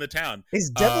thing in the town. Is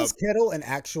Devil's Kettle an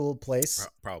actual place?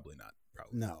 Probably not.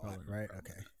 Probably No, not. Probably right? not.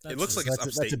 Okay. It looks like it's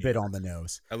That's upstate. a bit on the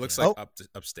nose. It looks Yeah. like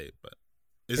upstate, but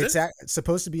is It's it?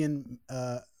 supposed to be in.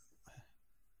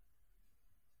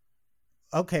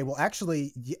 Okay, well,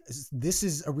 actually, this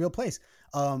is a real place.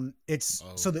 It's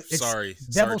it's sorry to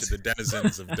the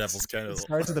denizens of Devil's Kettle.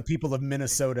 Sorry to the people of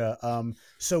Minnesota.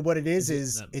 So what it is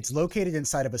it's located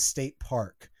inside of a state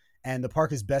park, and the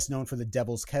park is best known for the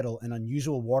Devil's Kettle, an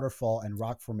unusual waterfall and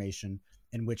rock formation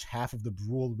in which half of the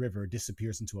Brule River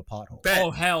disappears into a pothole. Bet.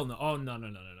 Oh hell no! Oh no!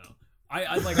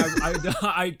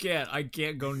 I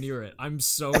can't go near it. I'm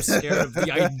so scared of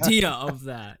the idea of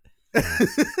that.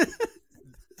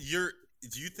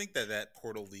 Do you think that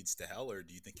portal leads to hell, or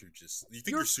do you think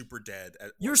you're super dead?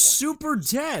 You're super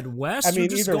dead, Wes. I mean, you're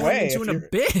just either going way, into an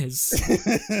abyss.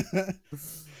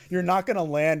 You're not gonna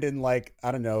land in like,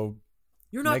 I don't know,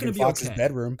 You're not Megan going to be Fox's okay.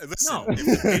 bedroom. Listen, No.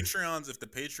 if the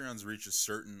Patreons reach a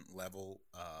certain level,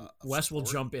 of Wes will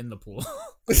support- jump in the pool.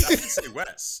 I didn't say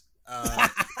Wes.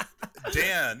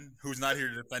 Dan, who's not here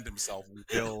to defend himself, will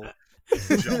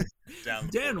jump down.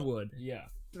 The Dan portal. would, yeah.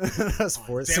 That's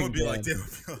forcing Dan would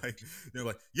be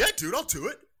like, yeah, dude, I'll do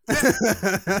it.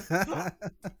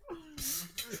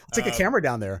 Take a camera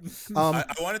down there. I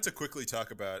wanted to quickly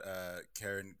talk about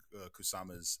Karen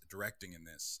Kusama's directing in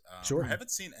this. Sure. I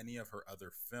haven't seen any of her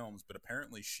other films, but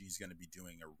apparently she's going to be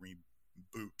doing a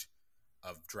reboot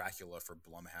of Dracula for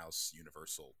Blumhouse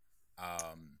Universal.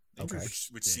 Okay.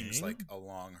 Which seems Dang. like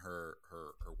along her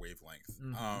wavelength.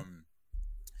 Mhm.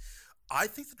 I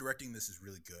think the directing in this is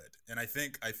really good, and I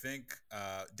think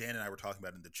Dan and I were talking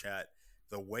about it in the chat.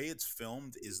 The way it's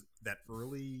filmed is that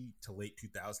early to late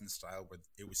 2000s style, where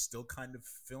it was still kind of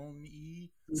film-y.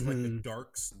 So like the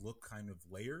darks look kind of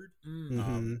layered,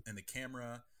 and the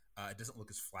camera it doesn't look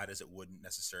as flat as it would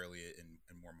necessarily in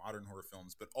more modern horror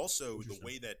films. But also the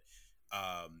way that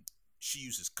she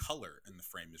uses color in the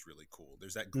frame is really cool.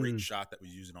 There's that great shot that we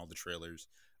use in all the trailers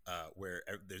where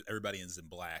everybody is in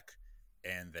black.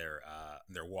 And they're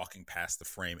walking past the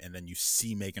frame, and then you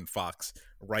see Megan Fox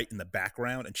right in the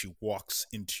background, and she walks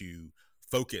into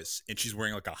focus, and she's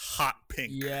wearing like a hot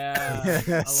pink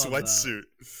sweatsuit.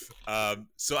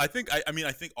 So I think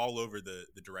I think all over the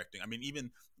directing. I mean,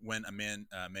 even when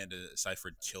Amanda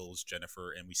Seyfried kills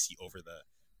Jennifer, and we see over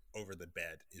the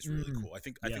bed is really cool. I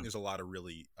think there's a lot of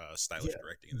really stylish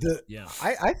directing in this.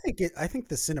 I think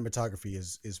the cinematography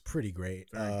is pretty great.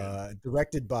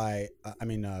 Directed by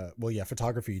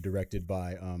photography directed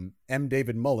by M.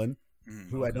 David Mullen,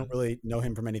 who I don't really know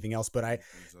him from anything else, but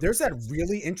there's that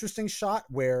really interesting shot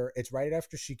where it's right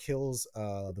after she kills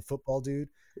the football dude.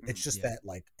 It's just that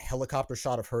like helicopter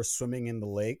shot of her swimming in the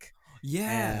lake.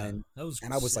 Yeah, and that was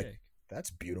I was sick. like, that's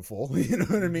beautiful. You know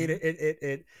what I mean?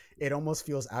 It almost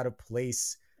feels out of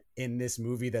place in this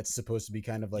movie that's supposed to be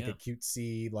kind of like a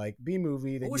cutesy like B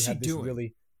movie. That What was you she have this doing?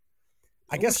 really,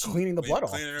 I guess, cleaning the blood off,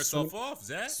 Cleaning herself off,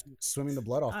 Zach. swimming the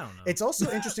blood off. I don't know. It's also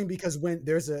interesting because when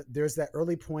there's that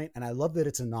early point, and I love that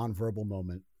it's a nonverbal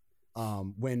moment.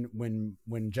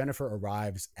 When Jennifer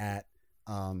arrives at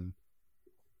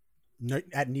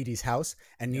Needy's house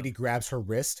and Needy grabs her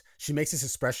wrist, she makes this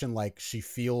expression like she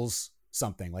feels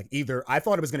something. Like either I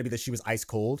thought it was going to be that she was ice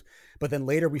cold, but then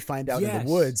later we find out in the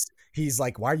woods he's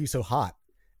like, "Why are you so hot?"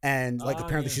 And like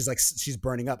apparently she's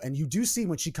burning up. And you do see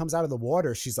when she comes out of the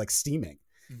water, she's like steaming.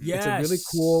 It's a really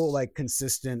cool, like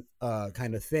consistent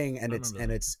kind of thing, and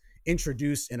it's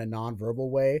introduced in a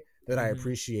nonverbal way that I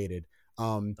appreciated.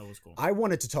 That was cool. I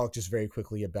wanted to talk just very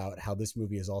quickly about how this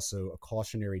movie is also a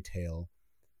cautionary tale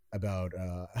about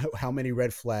how many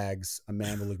red flags a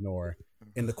man will ignore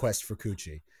in the quest for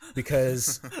coochie.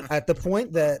 Because at the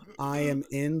point that I am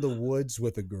in the woods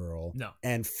with a girl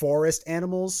and forest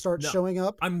animals start showing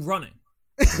up, I'm running.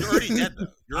 You're already dead though.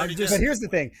 You're already just- dead. But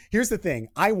here's the thing.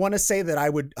 I want to say that I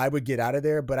would get out of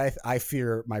there, but I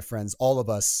fear, my friends, all of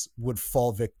us would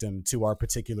fall victim to our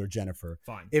particular Jennifer.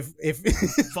 Fine. If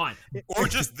Fine. Or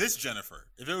just this Jennifer.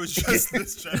 If it was just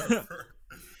this Jennifer,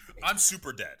 I'm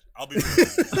super dead. I'll be real.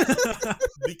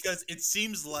 Because it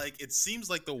seems like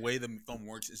the way the film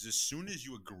works is as soon as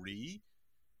you agree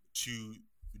to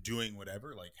doing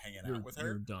whatever, like hanging out with her,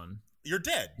 You're done. you're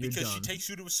dead You're because she done. takes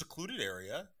you to a secluded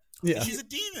area. Yeah. And she's a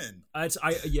demon.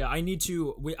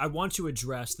 I want to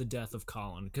address the death of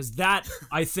Colin because that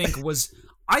I think was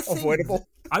Avoidable?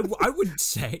 I would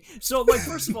say so. Like,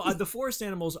 first of all, the forest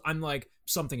animals, I'm like,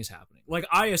 something is happening. Like,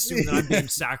 I assume that I'm being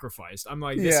sacrificed. I'm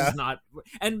like, this is not,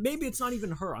 and maybe it's not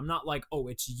even her. I'm not like, oh,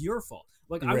 it's your fault.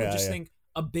 Like, I would just think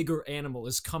a bigger animal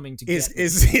is coming to get me.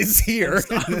 is here.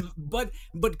 but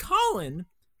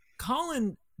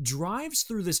Colin drives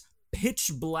through this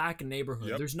pitch black neighborhood.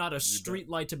 Yep. There's not a street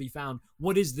light to be found.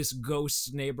 What is this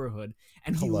ghost neighborhood?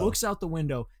 And he Hello. looks out the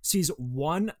window, sees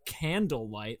one candle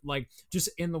light, like just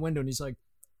in the window, and he's like,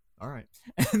 all right.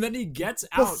 And then he gets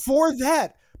out.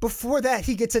 Before that,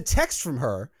 he gets a text from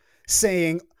her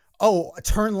saying, "Oh,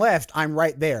 turn left. I'm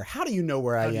right there." How do you know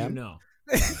where How I do am? you know?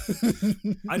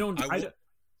 I don't.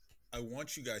 I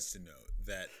want you guys to know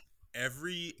that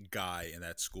every guy in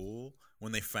that school,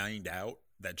 when they find out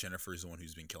that Jennifer is the one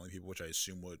who's been killing people, which I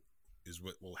assume what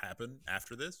will happen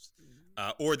after this,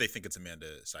 or they think it's Amanda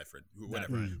Seyfried,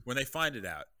 whatever. When they find it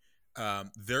out,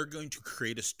 they're going to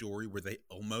create a story where they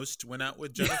almost went out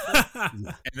with Jennifer and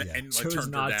like chose turned her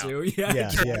not down. to.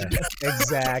 Yeah. Yeah,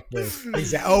 exactly.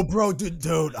 Oh, bro, dude,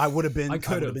 I would have been. I I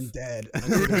could would have have been dead. It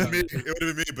would have been me. It would have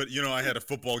been me. But I had a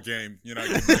football game. I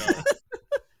couldn't go.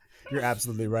 You're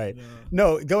absolutely right.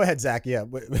 No, go ahead, Zach. Yeah.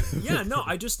 Yeah, no,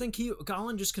 I just think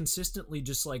Colin just consistently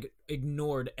just like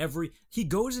ignored he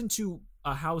goes into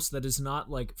a house that is not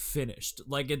like finished.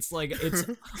 Like it's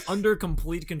under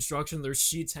complete construction. There's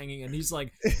sheets hanging and he's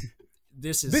like,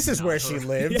 this is where her. she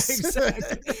lives. Yeah,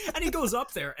 exactly. And he goes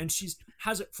up there and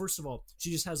first of all, she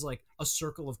just has like a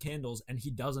circle of candles and he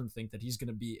doesn't think that he's going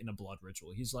to be in a blood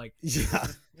ritual. He's like, Yeah.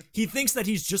 he thinks that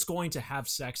he's just going to have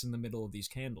sex in the middle of these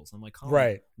candles. I'm like, Colin,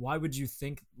 Right. why would you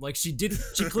think like she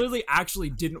clearly actually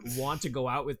didn't want to go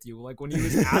out with you. Like when he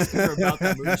was asking her about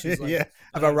the movie, she's like, yeah,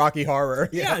 about Rocky Horror.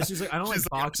 yeah, she's like, I don't like She's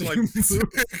boxing like- movies.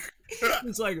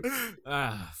 It's like,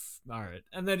 all right.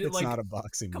 And then It's not a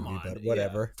boxing come movie, on, but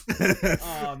whatever.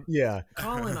 yeah. Yeah.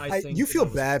 Colin, I think you feel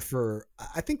was- bad for.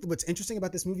 I think what's interesting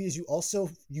about this movie is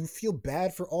you feel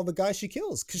bad for all the guys she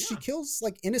kills because she kills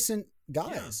like innocent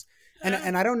guys,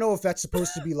 and I don't know if that's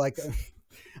supposed to be like,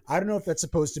 I don't know if that's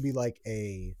supposed to be like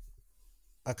a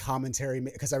commentary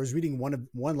because I was reading one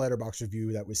Letterboxd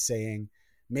review that was saying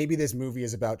maybe this movie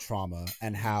is about trauma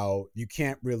and how you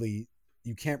can't really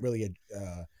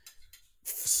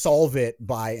solve it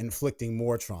by inflicting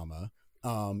more trauma.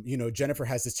 Jennifer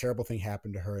has this terrible thing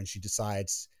happen to her and she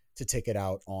decides to take it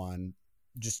out on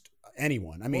just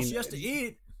anyone. I mean, she has to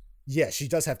eat. Yeah, she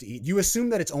does have to eat. You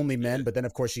assume that it's only men, but then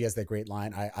of course she has that great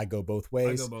line, I go both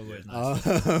ways. I go both ways.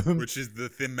 Nice. Which is the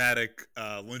thematic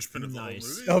linchpin of the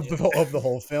Nice. whole movie. of the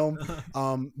whole film.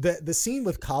 The scene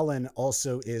with Colin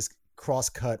also is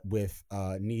cross-cut with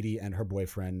Needy and her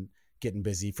boyfriend getting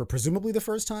busy for presumably the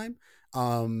first time.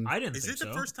 I didn't Is think it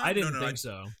the so. first time? I didn't No, think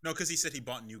so. No, because he said he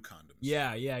bought new condoms.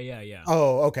 Yeah.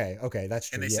 Oh, okay, that's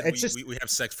true. And they Yeah, said it's just we have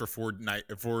sex for 4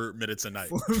 minutes a night.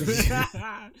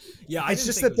 Yeah, it's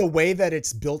just that the way that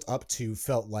it's built up to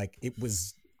felt like it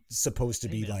was supposed to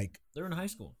be man. like, they're in high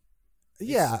school.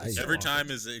 yeah, It's Every awesome.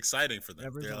 time is exciting for them.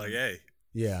 Every They're time. like, hey.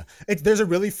 yeah. There's a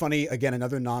really funny, again,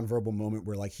 another nonverbal moment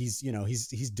where like he's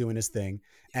doing his thing,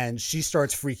 and she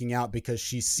starts freaking out because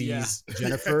she sees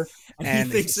Jennifer, And he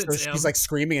and thinks so it's she's him. like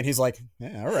screaming, and he's like,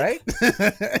 yeah, all right.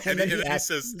 And then he asks-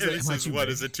 says, he's like, "Am I too what,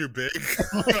 big?" is it too big?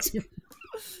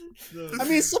 I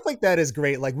mean, stuff like that is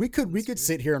great. Like we could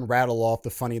sit here and rattle off the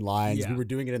funny lines. Yeah. We were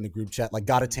doing it in the group chat. Like,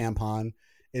 got a tampon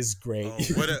is great.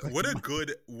 Oh, what a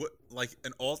good like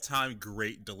an all-time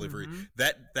great delivery.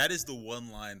 That is the one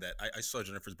line that I saw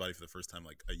Jennifer's Body for the first time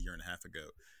like a year and a half ago.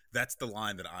 That's the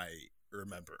line that I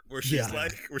remember where she's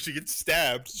like where she gets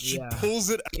stabbed, she pulls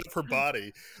it out of her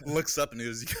body, looks up and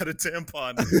goes, "You got a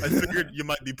tampon. I figured you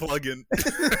might be plugging."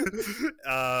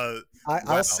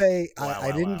 I'll say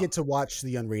I didn't wow. get to watch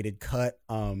the unrated cut.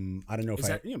 I don't know if Is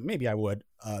that- maybe I would.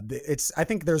 I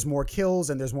think there's more kills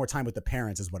and there's more time with the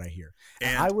parents is what I hear.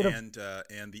 And I would have.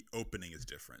 and the opening is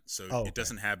different, so Oh, okay. it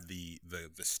doesn't have the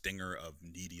stinger of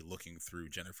Needy looking through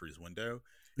Jennifer's window.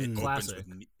 Classic.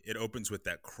 It opens with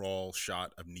that crawl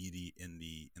shot of Needy in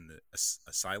the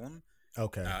asylum,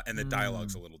 Okay. and the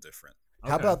dialogue's a little different.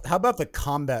 How about the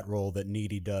combat roll that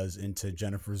Needy does into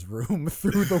Jennifer's room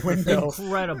through the window?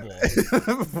 Incredible.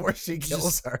 Before she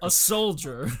kills her. A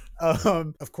soldier.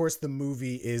 Of course, the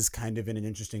movie is kind of in an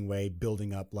interesting way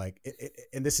building up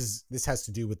and this has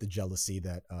to do with the jealousy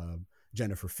that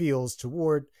Jennifer feels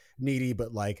toward Needy,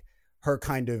 but like her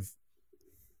kind of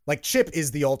like Chip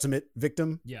is the ultimate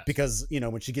victim. Yes. Because,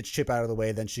 when she gets Chip out of the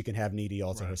way, then she can have Needy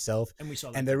all to herself. And we saw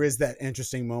that. And there is that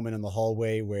interesting moment in the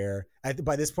hallway where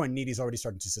by this point, Needy's already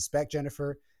starting to suspect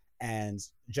Jennifer. And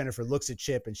Jennifer looks at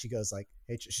Chip and she goes like,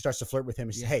 hey, she starts to flirt with him.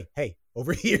 And she's hey,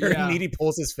 over here. Yeah. And Needy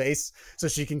pulls his face so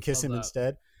she can kiss him that.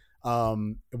 instead.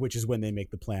 Which is when they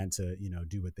make the plan to,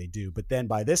 do what they do. But then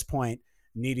by this point,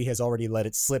 Needy has already let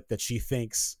it slip that she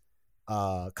thinks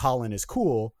Colin is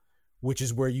cool, which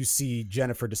is where you see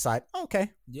Jennifer decide, okay, I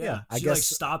she guess like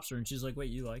stops her and she's like,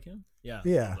 wait, you like him?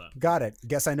 Yeah. Got it.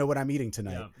 Guess I know what I'm eating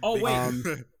tonight. Yeah. Oh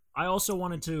wait, I also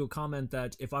wanted to comment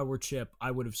that if I were Chip, I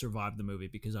would have survived the movie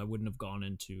because I wouldn't have gone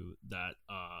into that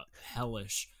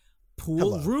hellish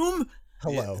pool room.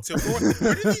 Hello. Yeah. So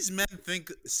where do these men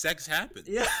think sex happens?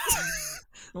 Yeah.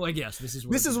 Like, yes, this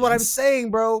is what I'm saying,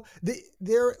 bro.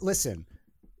 Listen,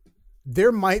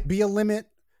 there might be a limit,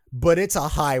 but it's a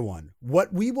high one.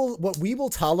 What we will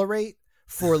tolerate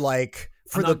for like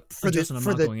I'm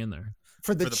not going in there.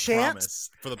 For the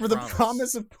chance, for the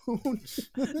promise of poon.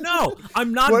 No,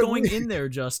 I'm not going in there,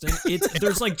 Justin.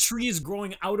 There's like trees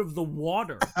growing out of the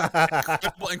water.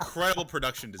 Incredible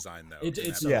production design, though.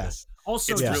 It's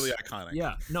also it's really iconic.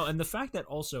 Yeah, no, and the fact that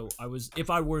also if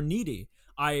I were Needy,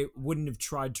 I wouldn't have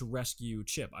tried to rescue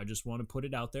Chip. I just want to put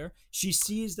it out there. She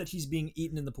sees that he's being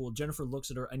eaten in the pool. Jennifer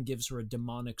looks at her and gives her a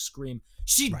demonic scream.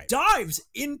 She dives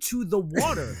into the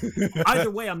water. Either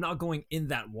way, I'm not going in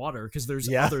that water because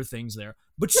there's other things there.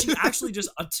 But she actually just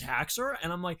attacks her,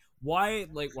 and I'm like, why?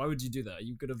 Like, why would you do that?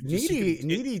 You could have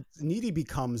Needy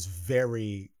becomes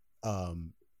very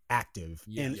active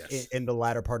in the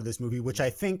latter part of this movie, which I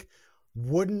think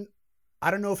wouldn't. I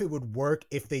don't know if it would work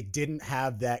if they didn't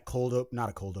have that not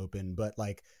a cold open, but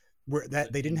like where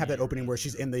that they didn't have that opening where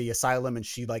she's in the asylum and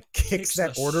she like kicks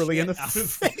that orderly in the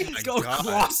face. Go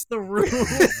across the room.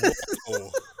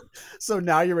 So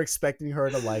now you're expecting her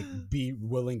to like be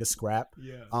willing to scrap.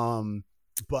 Yeah.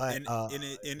 But I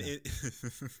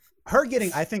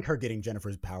think her getting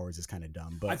Jennifer's powers is kind of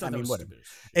dumb, but I mean, whatever.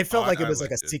 It felt like it was like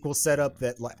a sequel setup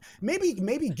that like maybe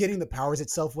getting the powers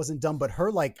itself wasn't dumb, but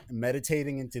her like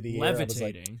meditating into the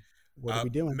levitating. Air, like, what are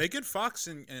we doing? Megan Fox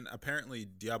and apparently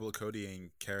Diablo Cody and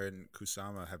Karen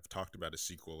Kusama have talked about a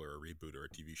sequel or a reboot or a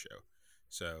TV show.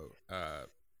 So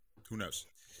who knows?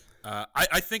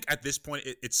 I think at this point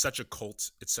it's such a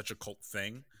cult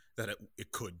thing that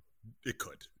it could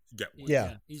get one.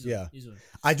 Yeah. Easily.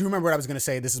 I do remember what I was going to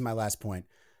say. This is my last point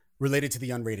related to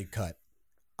the unrated cut.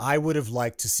 I would have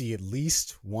liked to see at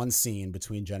least one scene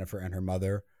between Jennifer and her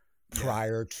mother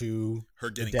prior to her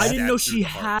getting. I didn't know she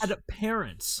had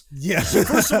parents. Yeah. So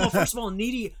first of all,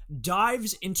 Needy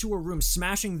dives into a room,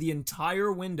 smashing the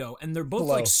entire window, and they're both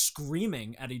like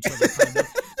screaming at each other. Kind of.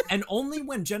 And only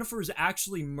when Jennifer is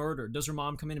actually murdered does her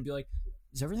mom come in and be like,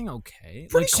 is everything okay?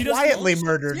 Pretty like she quietly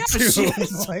murdered too.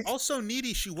 Also,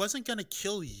 Needy, she wasn't gonna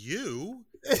kill you.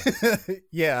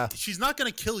 Yeah, she's not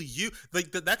gonna kill you.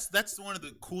 Like that's one of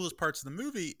the coolest parts of the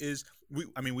movie. Is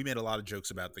we made a lot of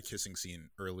jokes about the kissing scene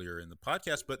earlier in the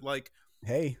podcast, but like,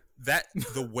 hey,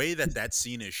 the way that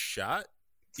scene is shot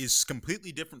is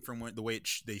completely different from the way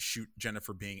they shoot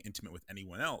Jennifer being intimate with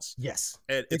anyone else. Yes,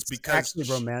 and it's because actually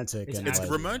romantic. It's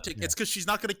romantic. Yeah. It's because she's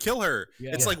not going to kill her.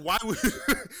 Yeah. It's like why would?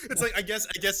 It's like I guess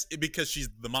because she's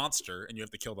the monster, and you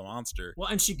have to kill the monster. Well,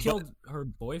 and she killed her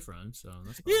boyfriend, so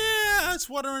that's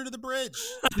water under the bridge.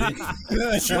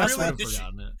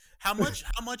 How much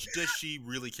does she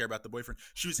really care about the boyfriend?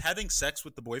 She was having sex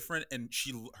with the boyfriend, and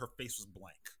her face was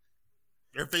blank.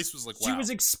 Her face was like, wow. She was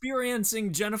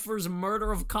experiencing Jennifer's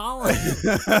murder of Colin.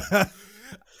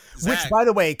 Which, by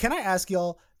the way, can I ask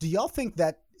y'all, do y'all think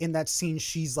that in that scene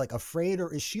she's like afraid,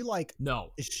 or is she like,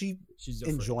 no, she's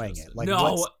afraid, enjoying Justin. it? Like,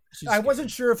 no, I wasn't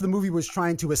sure if the movie was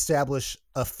trying to establish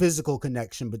a physical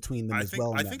connection between them as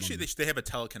well. I think they have a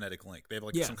telekinetic link. They have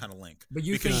like some kind of link. But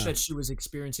you think that she was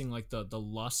experiencing like the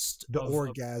lust, the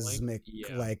orgasmic,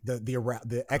 like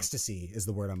the ecstasy is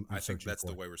the word I'm I think that's for.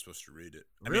 the way we're supposed to read it.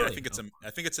 Really? I mean,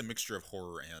 I think it's a mixture of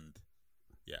horror and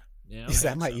yeah. Is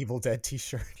that my Evil Dead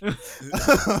T-shirt? I'm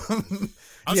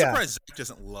surprised Zach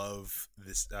doesn't love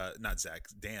this. Not Zach.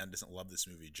 Dan doesn't love this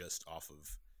movie just off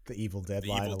of the Evil Dead The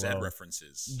line Evil alone. Dead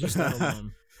references. Just that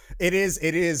alone. It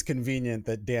is convenient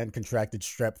that Dan contracted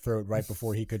strep throat right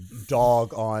before he could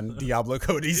dog on Diablo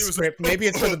Cody's He was script. Maybe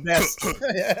it's for the best.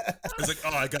 It's like,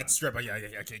 oh, I got strep. Yeah,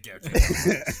 I can't get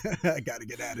it. I gotta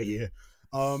get out of here.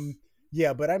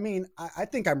 Yeah, but I mean, I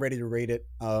think I'm ready to rate it.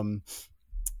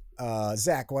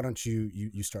 Zach, why don't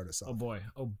you start us off?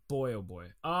 Oh boy.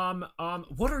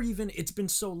 What are even? It's been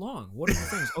so long. What are the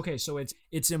things? Okay, so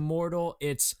it's immortal.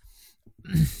 It's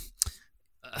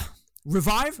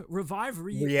revive,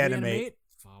 reanimate.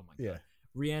 Oh my god. Yeah.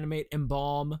 Reanimate,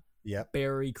 embalm, Yep.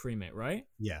 bury, cremate. Right.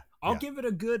 Yeah. I'll yeah. give it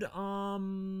a good. I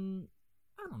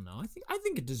don't know. I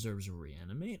think it deserves a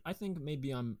reanimate. I think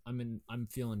maybe I'm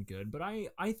feeling good, but I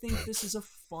think this is a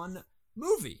fun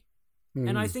movie.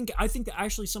 And I think that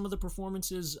actually some of the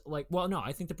performances,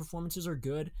 I think the performances are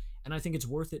good, and I think it's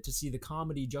worth it to see the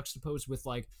comedy juxtaposed with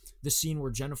like the scene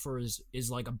where Jennifer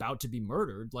is like about to be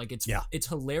murdered. Like it's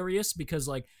hilarious because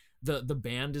like the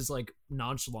band is like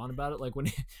nonchalant about it. Like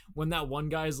when that one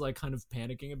guy is like kind of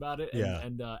panicking about it,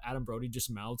 and Adam Brody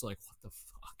just mouths like, "What the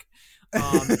fuck?"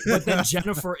 But then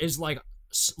Jennifer is like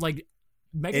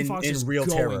Megan Fox is real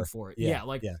going terror. for it. Yeah,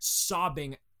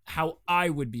 sobbing how I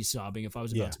would be sobbing if I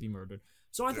was about to be murdered.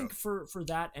 So I think for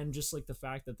that, and just like the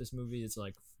fact that this movie is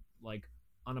like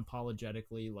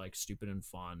unapologetically like stupid and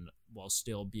fun while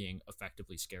still being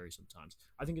effectively scary sometimes,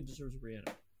 I think it deserves a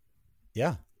reanimate.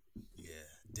 Yeah. Yeah.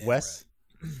 Damn Wes?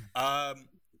 right.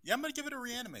 Yeah, I'm gonna give it a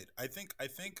reanimate. I think I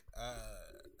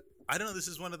don't know, this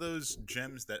is one of those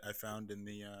gems that I found in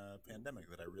the pandemic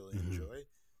that I really enjoy.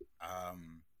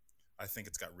 I think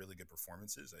it's got really good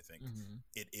performances. I think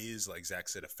it is, like Zach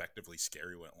said, effectively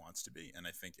scary when it wants to be, and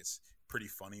I think it's pretty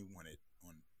funny when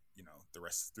the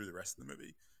rest of the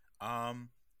movie.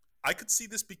 I could see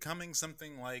this becoming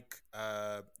something like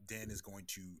Dan is going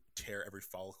to tear every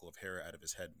follicle of hair out of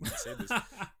his head when I say this.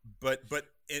 but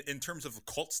in terms of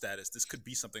cult status, this could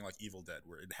be something like Evil Dead,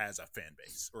 where it has a fan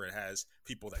base, or it has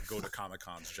people that go to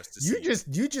Comic-Cons just to see.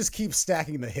 You just keep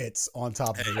stacking the hits on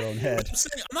top of your own head.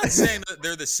 I'm not saying that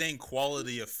they're the same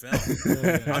quality of film.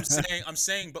 I'm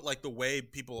saying, but like the way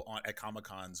people at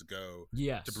Comic-Cons go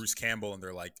to Bruce Campbell and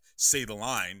they're like, say the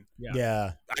line.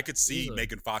 Yeah. I could see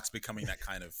Megan Fox becoming that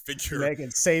kind of figure.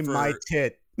 Megan, say my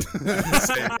tit.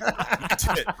 Say my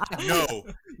tit. No,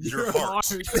 your heart.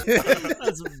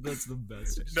 That's the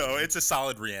best. No, it's a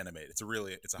solid reanimate. It's a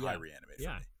high reanimate.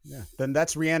 Yeah. Yeah. Then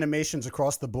that's reanimations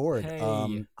across the board.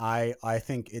 Hey. I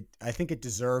think it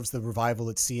deserves the revival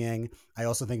it's seeing. I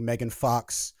also think Megan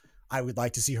Fox, I would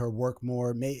like to see her work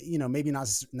more. Maybe not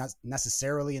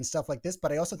necessarily in stuff like this,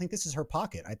 but I also think this is her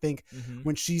pocket. I think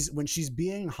when she's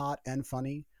being hot and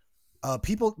funny,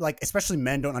 people, like especially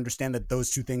men, don't understand that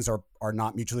those two things are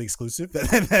not mutually exclusive,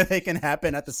 that they can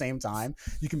happen at the same time.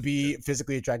 You can be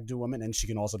physically attracted to a woman and she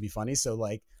can also be funny. So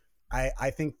like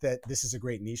I think that this is a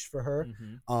great niche for her.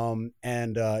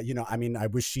 I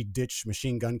wish she'd ditch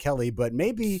Machine Gun Kelly, but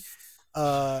maybe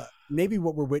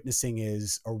what we're witnessing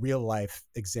is a real life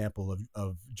example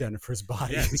of Jennifer's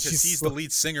body. Yeah, because he's the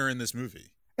lead singer in this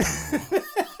movie.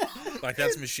 Like,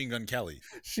 that's Machine Gun Kelly.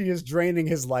 She is draining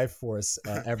his life force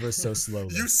ever so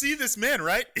slowly. You see this man,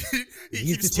 right? He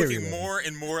keeps looking more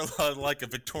and more like a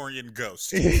Victorian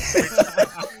ghost.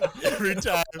 Every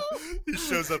time he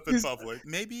shows up in public.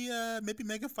 Maybe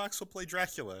Megan Fox will play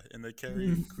Dracula in the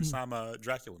Kerry Kusama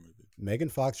Dracula movie. Megan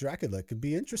Fox Dracula could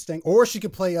be interesting. Or she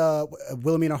could play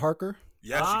Wilhelmina Harker.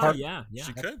 Yeah,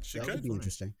 She could. She that could would be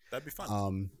interesting. That'd be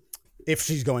fun. If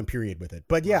she's going period with it.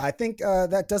 But yeah, I think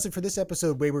that does it for this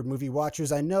episode, Wayward Movie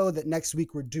Watchers. I know that next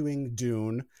week we're doing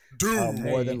Dune.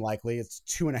 More than likely. It's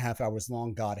 2.5 hours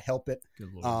long, God help it.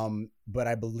 But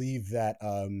I believe that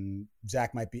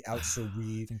Zach might be out, so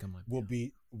we'll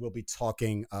be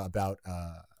talking about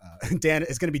Dan.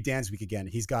 It's going to be Dan's week again.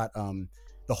 He's got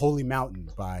The Holy Mountain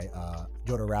by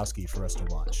Jodorowsky for us to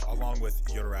watch, along with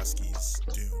Jodorowsky's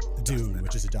Dune,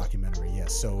 which is a documentary.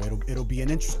 Yes, so it'll be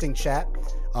an interesting chat.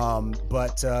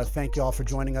 But thank you all for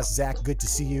joining us. Zach, good to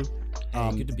see you.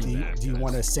 Good to be back. Do you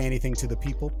want to say anything to the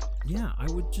people? Yeah, I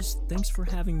would just thanks for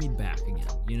having me back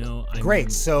again.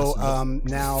 Great. So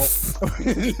now.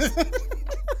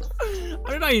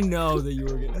 How did I know that you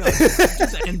were going to... No,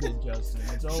 just end it, Justin.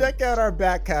 Check out our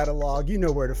back catalog. You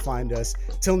know where to find us.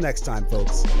 Till next time,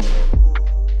 folks.